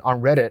on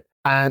Reddit,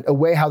 and a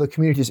way how the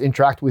communities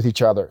interact with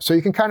each other. So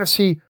you can kind of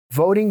see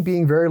voting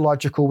being very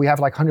logical. We have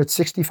like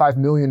 165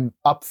 million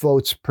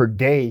upvotes per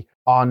day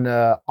on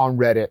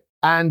Reddit.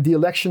 And the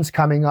elections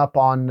coming up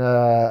on,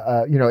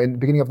 in the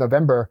beginning of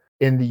November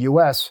in the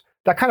US,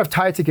 that kind of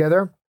tied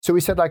together. So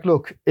we said like,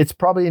 look, it's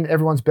probably in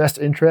everyone's best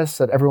interest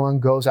that everyone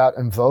goes out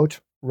and vote,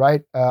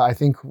 right? I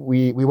think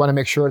we want to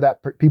make sure that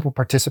people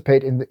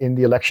participate in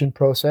the election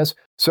process.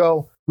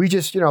 So we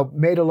just,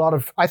 made a lot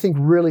of, I think,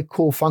 really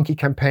cool, funky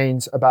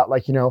campaigns about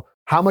like,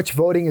 how much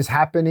voting is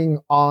happening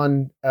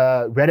on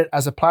Reddit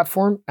as a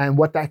platform and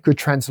what that could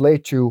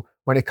translate to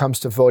when it comes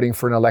to voting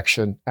for an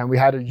election. And we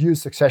had a huge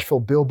successful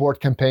billboard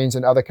campaigns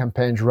and other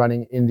campaigns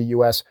running in the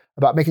US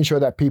about making sure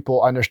that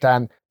people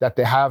understand that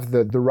they have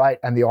the right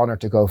and the honor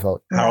to go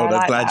vote. Harold,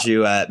 I'm glad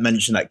you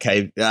mentioned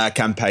that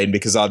campaign,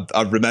 because I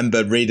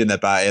remember reading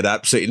about it. I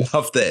absolutely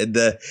loved it.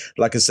 And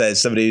like I said,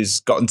 somebody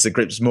who's gotten to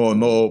grips more and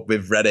more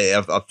with Reddit,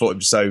 I thought it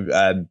was so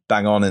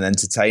bang on and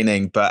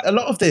entertaining. But a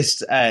lot of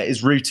this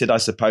is rooted, I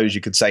suppose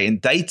you could say, in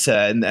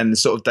data and the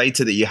sort of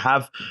data that you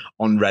have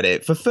on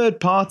Reddit. For third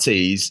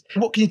parties,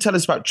 what can you tell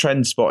us about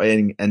trend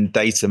spotting and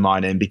data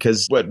mining?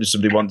 Because worked with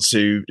somebody once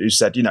who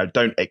said,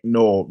 don't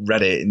ignore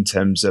Reddit in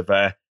terms of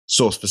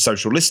source for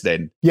social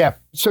listening. Yeah,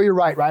 so you're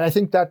right? I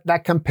think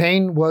that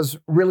campaign was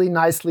really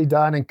nicely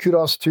done, and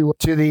kudos to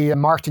the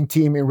marketing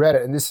team in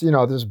Reddit. And this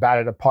is bad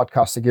at a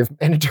podcast to give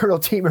an internal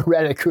team in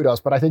Reddit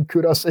kudos, but I think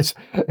kudos is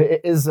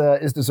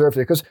deserved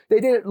because they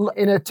did it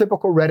in a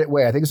typical Reddit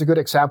way. I think it's a good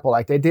example.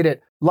 Like they did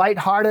it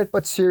lighthearted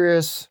but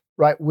serious,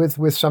 right?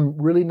 With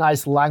some really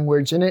nice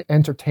language in it,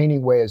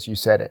 entertaining way as you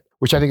said it,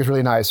 which I think is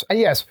really nice. And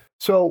yes,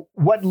 so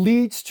what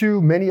leads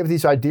to many of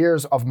these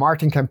ideas of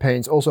marketing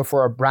campaigns also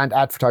for our brand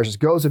advertisers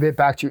goes a bit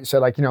back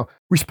to,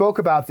 we spoke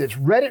about this.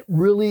 Reddit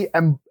really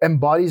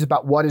embodies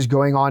about what is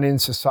going on in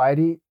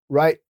society,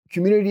 right?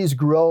 Communities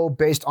grow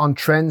based on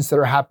trends that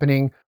are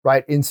happening,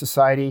 right, in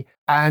society,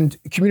 and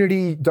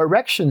community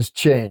directions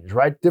change,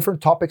 right?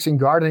 Different topics in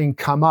gardening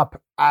come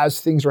up as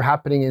things are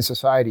happening in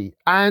society.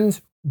 And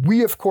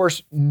we, of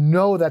course,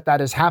 know that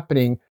is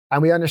happening.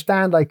 And we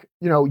understand,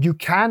 you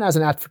can, as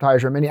an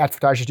advertiser, many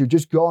advertisers do,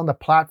 just go on the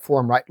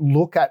platform, right?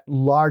 Look at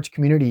large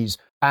communities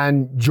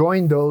and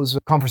join those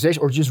conversations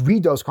or just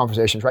read those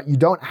conversations, right? You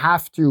don't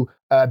have to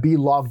be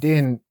logged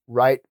in,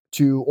 right?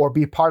 Or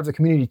be part of the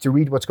community to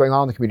read what's going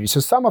on in the community. So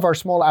some of our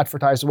small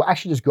advertisers will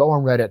actually just go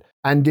on Reddit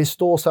and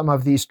distill some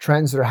of these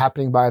trends that are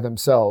happening by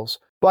themselves.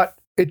 But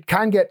it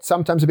can get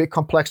sometimes a bit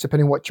complex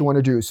depending on what you want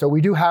to do. So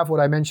we do have what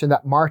I mentioned,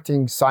 that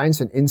marketing science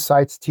and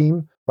insights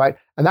team, right?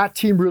 And that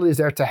team really is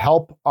there to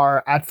help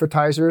our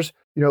advertisers,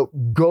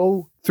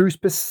 go through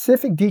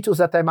specific details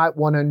that they might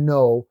want to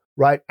know,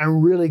 right?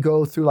 And really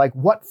go through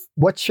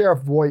what share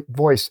of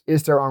voice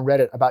is there on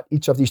Reddit about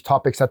each of these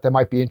topics that they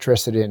might be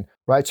interested in,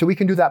 right? So we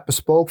can do that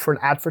bespoke for an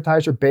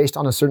advertiser based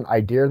on a certain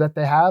idea that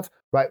they have,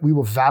 right? We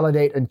will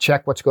validate and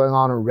check what's going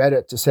on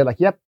Reddit to say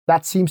yep,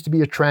 that seems to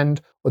be a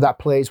trend or that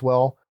plays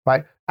well,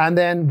 right? And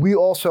then we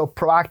also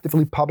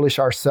proactively publish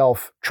our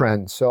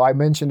self-trends. So I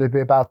mentioned a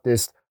bit about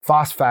this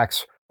fast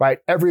facts, right?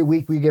 Every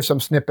week we give some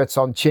snippets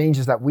on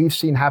changes that we've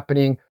seen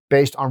happening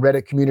based on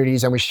Reddit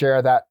communities, and we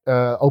share that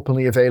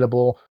openly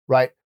available,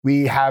 right?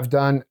 We have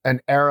done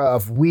an era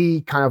of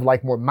kind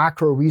of more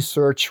macro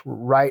research,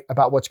 right,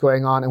 about what's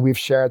going on, and we've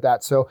shared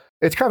that. So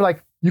it's kind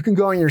of you can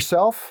go in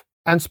yourself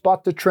and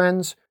spot the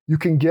trends. You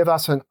can give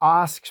us an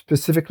ask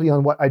specifically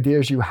on what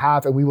ideas you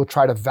have, and we will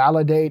try to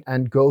validate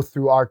and go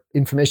through our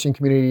information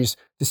communities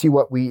to see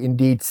what we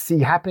indeed see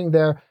happening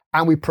there.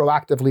 And we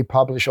proactively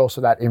publish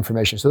also that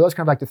information. So those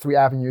kind of the three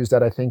avenues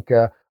that I think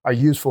are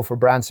useful for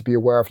brands to be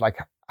aware of,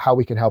 how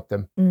we can help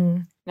them.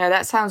 No,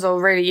 that sounds all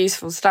really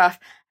useful stuff.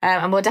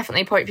 And we'll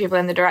definitely point people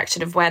in the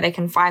direction of where they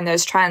can find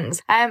those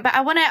trends. But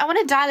I want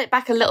to dial it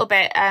back a little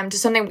bit to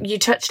something you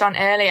touched on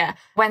earlier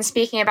when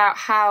speaking about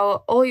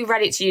how all your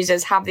Reddit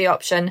users have the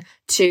option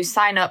to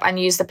sign up and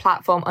use the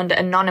platform under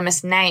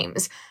anonymous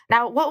names.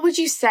 Now, what would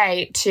you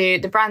say to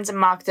the brands and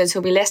marketers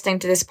who'll be listening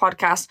to this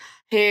podcast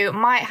who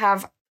might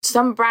have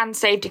some brand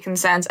safety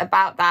concerns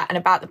about that and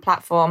about the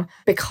platform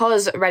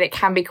because Reddit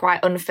can be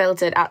quite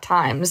unfiltered at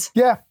times?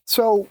 Yeah.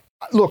 So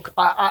look,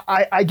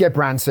 I get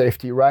brand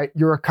safety, right?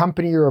 You're a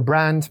company, you're a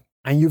brand,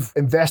 and you've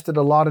invested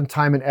a lot of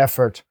time and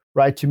effort,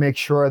 right, to make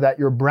sure that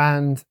your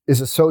brand is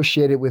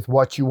associated with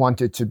what you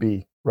want it to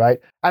be, right?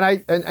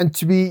 And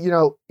to be,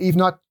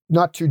 even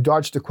not to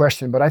dodge the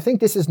question, but I think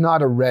this is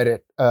not a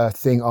Reddit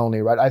thing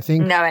only, right? I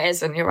think no, it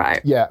isn't. You're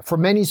right. Yeah, for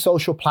many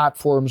social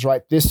platforms,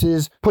 right, this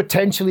is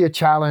potentially a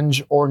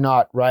challenge or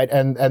not, right?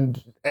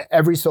 And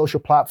every social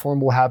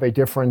platform will have a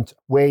different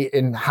way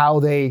in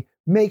how they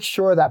make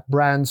sure that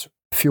brands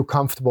feel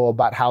comfortable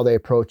about how they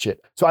approach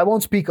it. So I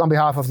won't speak on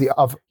behalf of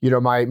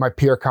my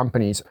peer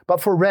companies, but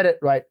for Reddit,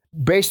 right,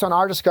 based on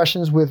our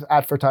discussions with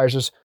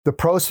advertisers, the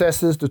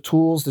processes, the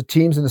tools, the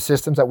teams, and the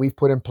systems that we've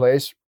put in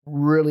place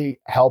really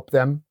help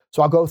them.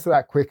 So I'll go through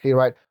that quickly,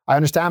 right? I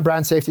understand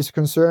brand safety is a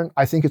concern.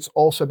 I think it's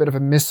also a bit of a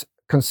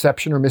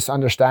misconception or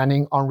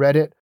misunderstanding on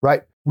Reddit,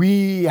 right?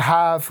 We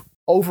have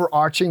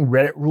overarching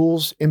Reddit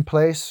rules in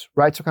place,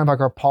 right? So kind of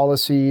our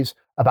policies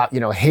about,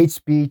 hate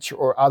speech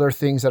or other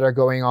things that are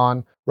going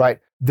on, right?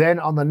 Then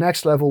on the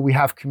next level, we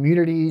have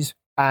communities,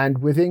 and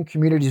within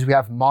communities, we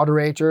have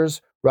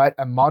moderators, right?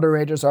 And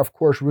moderators are, of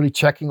course, really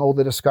checking all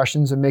the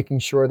discussions and making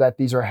sure that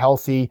these are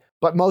healthy.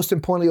 But most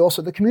importantly,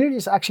 also the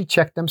communities actually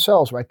check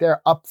themselves, right?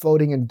 They're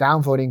upvoting and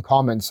downvoting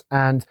comments.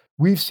 And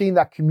we've seen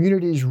that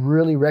communities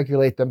really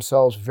regulate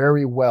themselves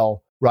very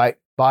well, right?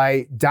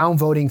 By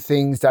downvoting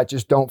things that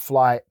just don't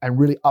fly and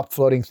really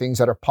upvoting things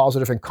that are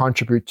positive and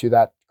contribute to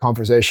that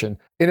conversation.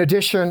 In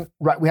addition,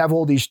 right, we have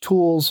all these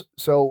tools.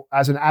 So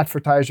as an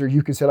advertiser,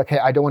 you can say hey,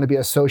 I don't want to be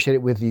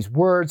associated with these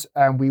words,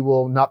 and we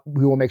will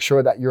make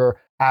sure that your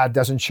ad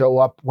doesn't show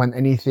up when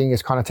anything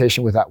is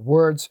connotation with that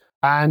words.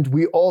 And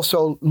we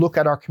also look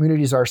at our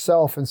communities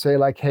ourselves and say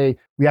hey,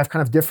 we have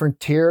kind of different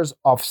tiers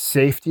of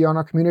safety on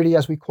our community,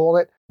 as we call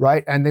it,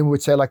 right? And then we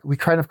would say we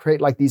kind of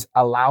create these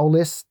allow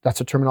lists. That's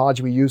a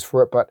terminology we use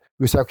for it, but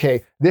we say,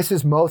 okay, this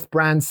is most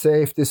brand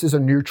safe, this is a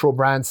neutral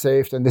brand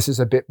safe, and this is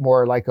a bit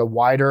more a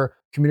wider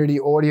community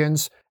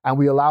audience. And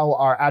we allow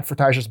our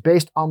advertisers,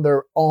 based on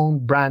their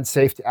own brand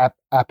safety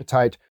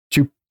appetite,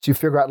 to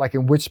figure out like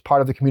in which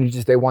part of the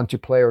communities they want to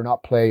play or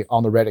not play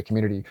on the Reddit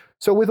community.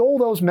 So with all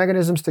those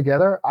mechanisms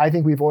together, I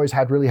think we've always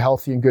had really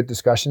healthy and good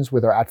discussions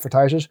with our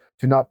advertisers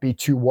to not be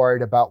too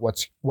worried about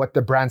what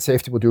the brand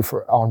safety will do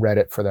on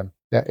Reddit for them.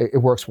 Yeah,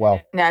 it works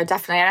well. No,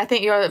 definitely. And I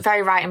think you're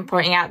very right in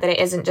pointing out that it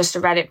isn't just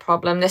a Reddit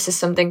problem. This is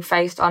something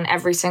faced on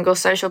every single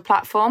social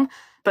platform,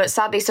 but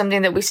sadly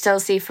something that we still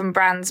see from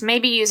brands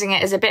maybe using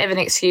it as a bit of an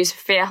excuse for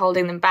fear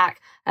holding them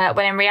back,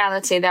 when in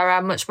reality there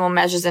are much more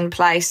measures in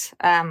place,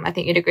 I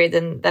think you'd agree,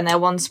 than there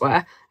once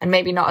were, and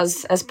maybe not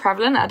as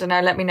prevalent. I don't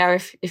know, let me know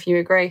if you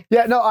agree.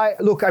 Yeah, no,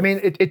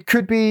 it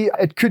could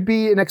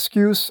be an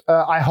excuse.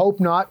 I hope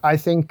not. I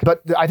think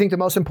the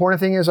most important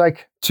thing is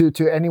like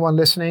to anyone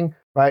listening,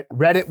 right?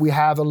 Reddit, we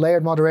have a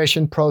layered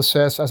moderation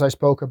process, as I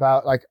spoke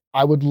about. Like,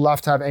 I would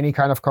love to have any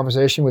kind of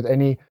conversation with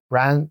any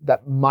brand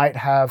that might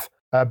have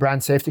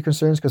brand safety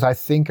concerns, because I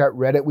think at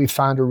Reddit we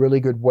found a really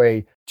good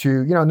way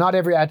to, not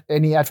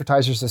any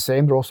advertiser is the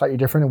same, they're all slightly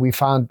different, and we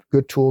found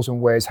good tools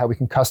and ways how we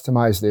can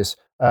customize this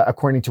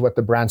according to what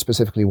the brand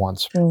specifically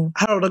wants.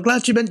 Harold, I'm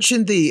glad you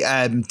mentioned the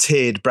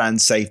tiered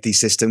brand safety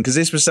system, because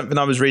this was something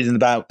I was reading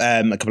about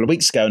a couple of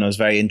weeks ago and I was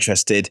very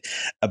interested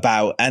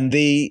about. And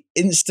the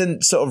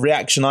instant sort of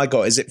reaction I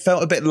got is it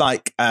felt a bit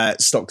like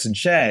stocks and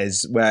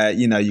shares, where,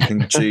 you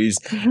can choose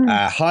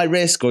high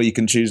risk or you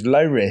can choose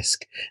low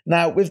risk.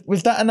 Now,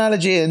 with that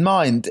analogy in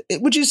mind,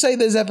 would you say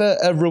there's ever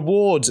a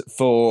reward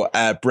for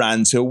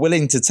brands who are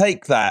willing to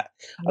take that,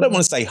 I don't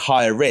want to say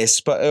higher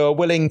risk, but who are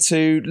willing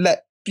to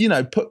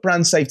put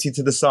brand safety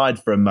to the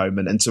side for a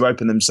moment and to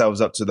open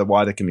themselves up to the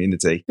wider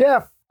community?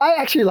 Yeah, I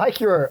actually like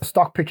your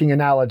stock picking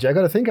analogy. I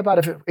got to think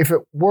about if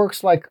it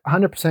works like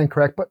 100%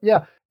 correct. But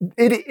yeah,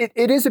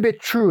 it is a bit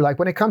true. Like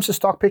when it comes to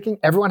stock picking,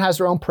 everyone has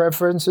their own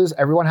preferences.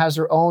 Everyone has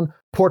their own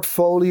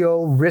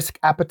portfolio risk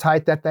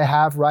appetite that they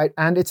have, right?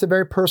 And it's a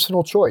very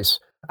personal choice.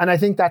 And I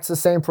think that's the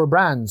same for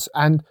brands.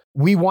 And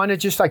we want to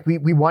just like,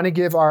 we want to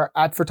give our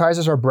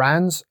advertisers, our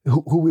brands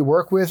who we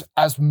work with,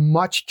 as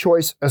much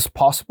choice as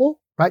possible,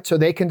 right? So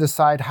they can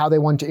decide how they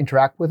want to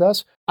interact with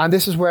us. And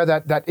this is where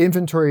that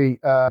inventory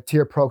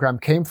tier program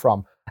came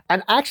from.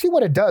 And actually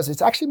what it does,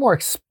 it's actually more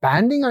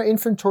expanding our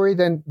inventory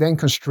than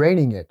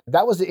constraining it.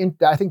 That was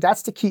I think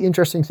that's the key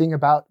interesting thing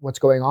about what's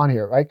going on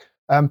here, right?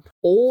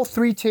 All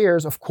three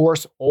tiers, of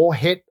course, all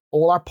hit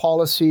all our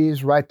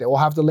policies, right? They all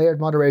have the layered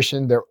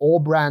moderation. They're all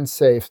brand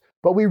safe.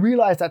 But we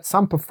realized that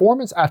some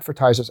performance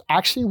advertisers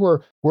actually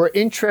were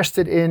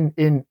interested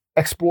in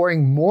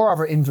exploring more of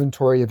our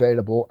inventory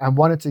available and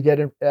wanted to get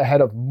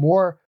ahead of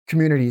more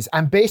communities.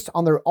 And based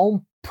on their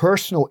own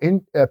personal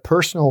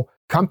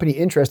company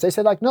interest, they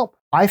said like, no,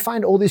 I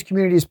find all these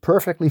communities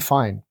perfectly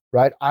fine,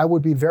 right? I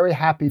would be very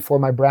happy for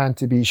my brand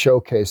to be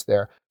showcased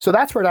there. So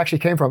that's where it actually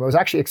came from. It was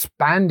actually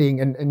expanding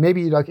and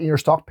maybe like in your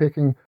stock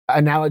picking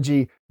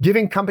analogy,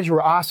 giving companies who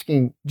were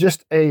asking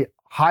just a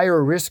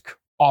higher risk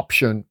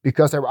option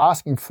because they were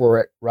asking for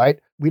it, right?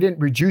 We didn't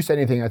reduce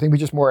anything. I think we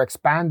just more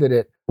expanded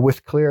it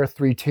with clear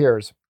three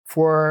tiers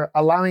for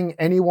allowing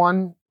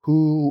anyone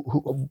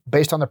who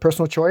based on their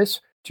personal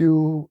choice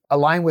to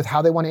align with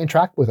how they want to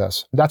interact with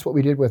us. That's what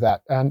we did with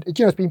that. And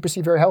it's being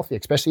perceived very healthy,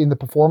 especially in the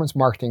performance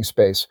marketing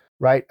space,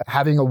 right?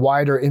 Having a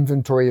wider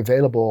inventory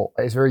available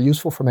is very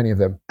useful for many of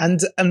them.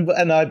 And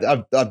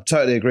I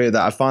totally agree with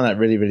that. I find that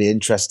really, really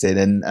interesting.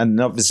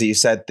 And obviously you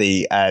said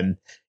the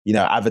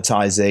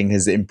advertising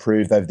has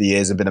improved over the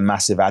years and been a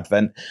massive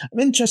advent. I'm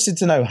interested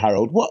to know,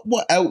 Harold,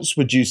 what else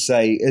would you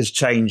say has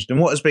changed and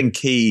what has been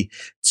key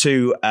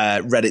to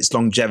Reddit's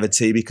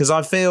longevity? Because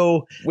I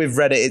feel with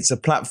Reddit, it's a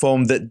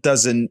platform that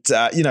doesn't,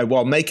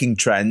 while making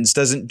trends,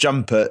 doesn't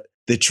jump at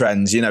the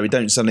trends. We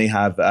don't suddenly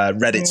have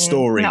Reddit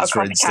stories,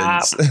 for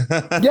instance.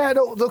 Yeah,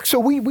 no, look, so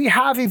we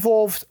have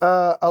evolved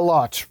a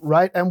lot,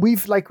 right? And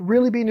we've like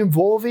really been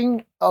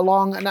evolving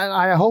along, and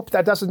I hope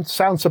that doesn't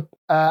sound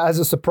as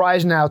a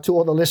surprise now to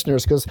all the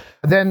listeners, because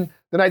then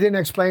I didn't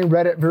explain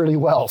Reddit really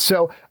well.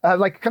 So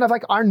kind of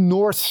like our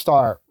North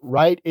Star,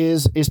 right,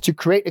 is to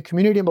create a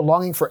community and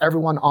belonging for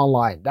everyone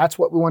online. That's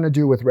what we want to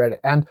do with Reddit.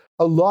 And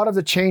a lot of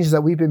the changes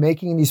that we've been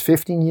making in these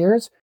 15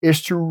 years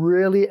is to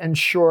really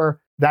ensure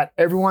that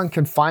everyone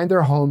can find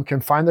their home, can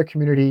find their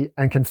community,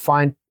 and can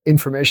find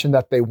information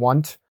that they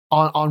want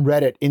on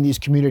Reddit in these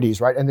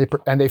communities, right?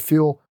 And they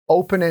feel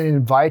open and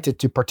invited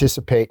to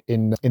participate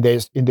in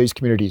these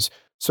communities.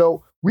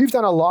 So we've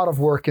done a lot of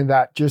work in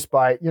that just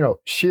by,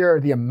 share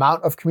the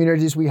amount of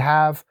communities we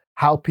have,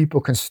 how people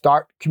can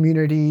start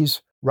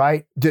communities,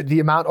 right?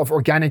 The amount of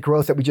organic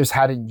growth that we just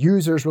had in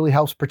users really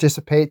helps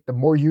participate. The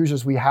more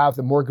users we have,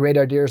 the more great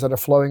ideas that are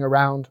flowing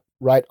around,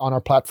 right, on our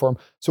platform.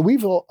 So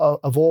we've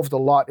evolved a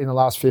lot in the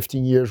last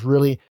 15 years,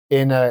 really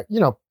in,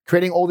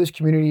 creating all these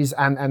communities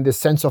and this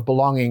sense of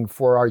belonging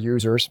for our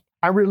users.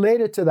 And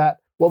related to that,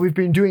 what we've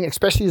been doing,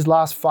 especially these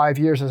last 5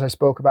 years, as I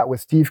spoke about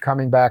with Steve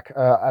coming back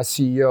as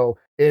CEO,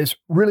 is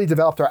really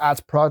developed our ads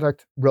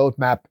product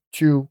roadmap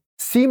to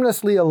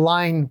seamlessly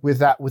align with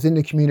that within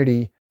the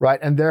community, right?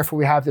 And therefore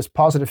we have this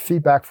positive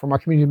feedback from our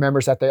community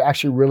members that they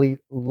actually really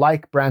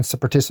like brands to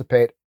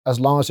participate as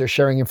long as they're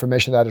sharing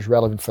information that is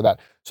relevant for that.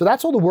 So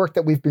that's all the work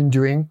that we've been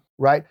doing,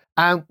 right?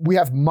 And we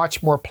have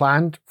much more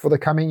planned for the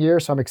coming year.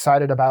 So I'm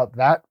excited about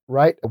that,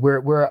 right?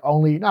 We're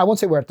only, no, I won't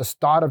say we're at the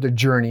start of the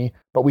journey,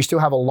 but we still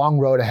have a long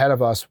road ahead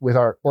of us with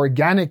our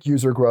organic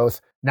user growth.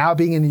 Now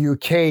being in the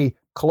UK,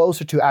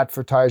 closer to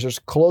advertisers,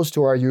 close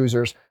to our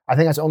users, I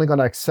think that's only going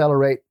to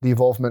accelerate the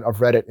evolvement of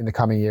Reddit in the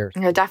coming years.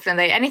 Yeah,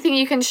 definitely. Anything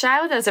you can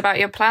share with us about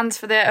your plans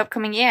for the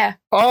upcoming year?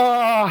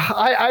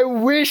 I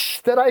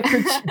wish that I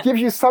could give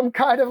you some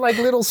kind of like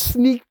little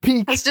sneak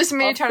peek. It's just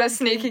me trying to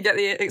sneak and get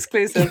the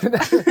exclusive.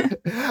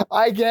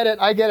 I get it.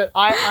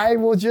 I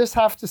will just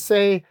have to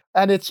say,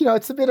 and it's,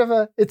 it's a bit of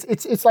a,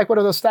 it's like one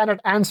of those standard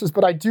answers,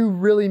 but I do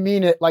really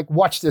mean it. Like,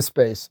 watch this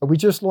space. We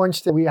just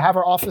launched it. We have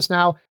our office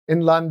now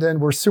in London.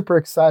 We're super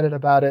excited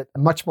about it.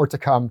 Much more to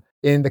come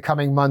in the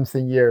coming months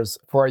and years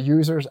for our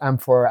users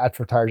and for our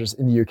advertisers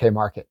in the UK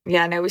market.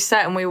 Yeah, no, we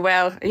certainly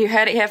will. You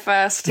heard it here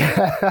first. And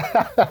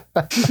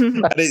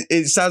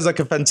it sounds like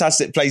a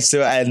fantastic place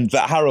to end.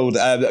 But Harold,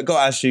 I've got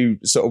to ask you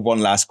sort of one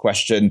last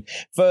question.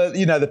 For,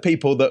 the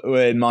people that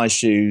were in my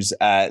shoes,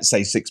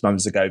 say 6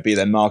 months ago, be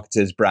they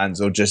marketers, brands,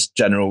 or just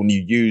general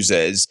new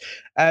users,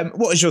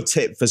 what is your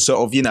tip for sort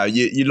of,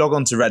 you log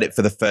on to Reddit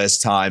for the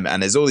first time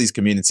and there's all these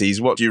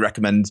communities. What do you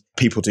recommend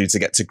people do to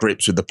get to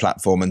grips with the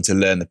platform and to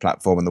learn the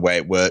platform and the way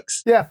it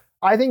works? Yeah,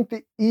 I think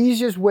the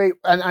easiest way,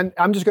 and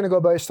I'm just going to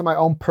go based on my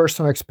own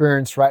personal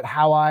experience, right?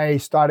 How I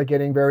started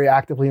getting very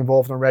actively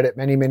involved on Reddit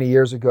many, many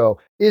years ago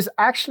is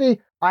actually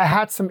I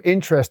had some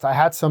interest. I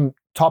had some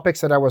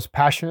topics that I was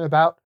passionate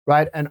about,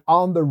 right? And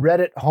on the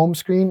Reddit home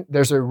screen,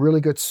 there's a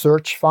really good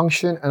search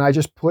function. And I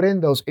just put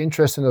in those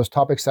interests and those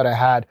topics that I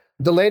had.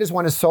 The latest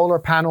one is solar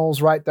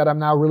panels, right? That I'm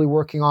now really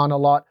working on a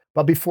lot.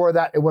 But before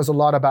that, it was a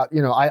lot about,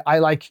 I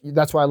like,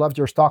 that's why I loved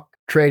your stock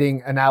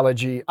trading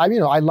analogy. I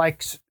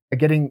like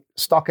getting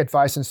stock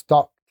advice and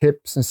stock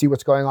tips and see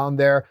what's going on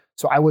there.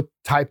 So I would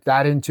type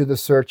that into the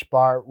search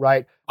bar,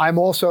 right? I'm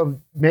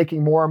also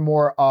making more and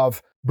more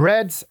of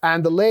breads.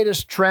 And the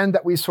latest trend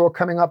that we saw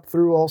coming up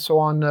through also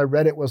on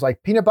Reddit was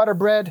like peanut butter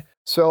bread.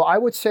 So I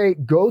would say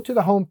go to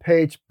the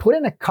homepage, put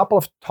in a couple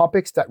of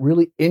topics that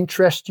really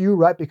interest you,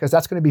 right? Because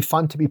that's going to be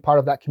fun to be part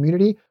of that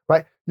community,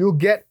 right? You'll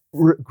get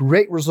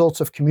great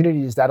results of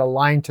communities that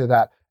align to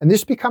that. And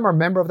just become a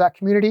member of that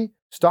community,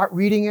 start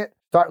reading it,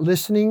 start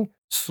listening,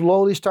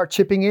 slowly start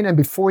chipping in. And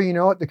before you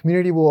know it, the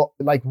community will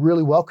like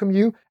really welcome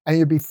you. And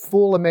you'll be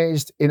full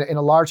amazed in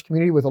a large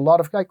community with a lot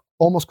of like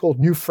almost called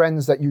new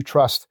friends that you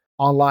trust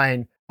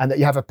online and that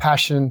you have a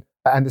passion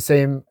and the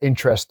same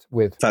interest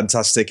with.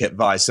 Fantastic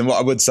advice. And what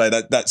I would say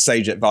that's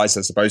sage advice,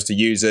 I suppose, to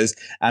users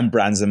and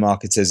brands and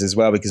marketers as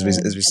well, because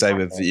as we say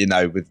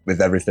with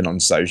everything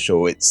on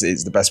social, it's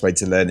the best way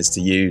to learn is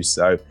to use.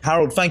 So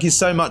Harold, thank you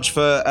so much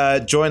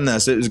for joining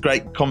us. It was a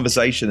great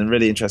conversation and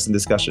really interesting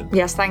discussion.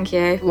 Yes, thank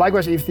you.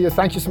 Likewise, Yves,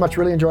 thank you so much.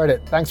 Really enjoyed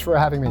it. Thanks for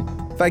having me.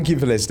 Thank you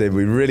for listening.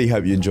 We really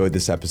hope you enjoyed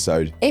this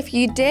episode. If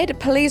you did,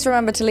 please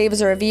remember to leave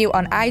us a review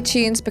on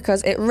iTunes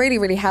because it really,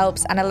 really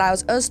helps and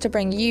allows us to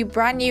bring you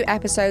brand new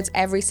episodes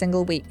every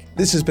single week.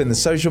 This has been the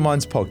Social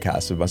Minds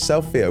Podcast with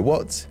myself, Theo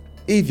Watts,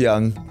 Eve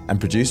Young, and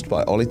produced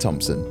by Ollie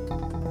Thompson.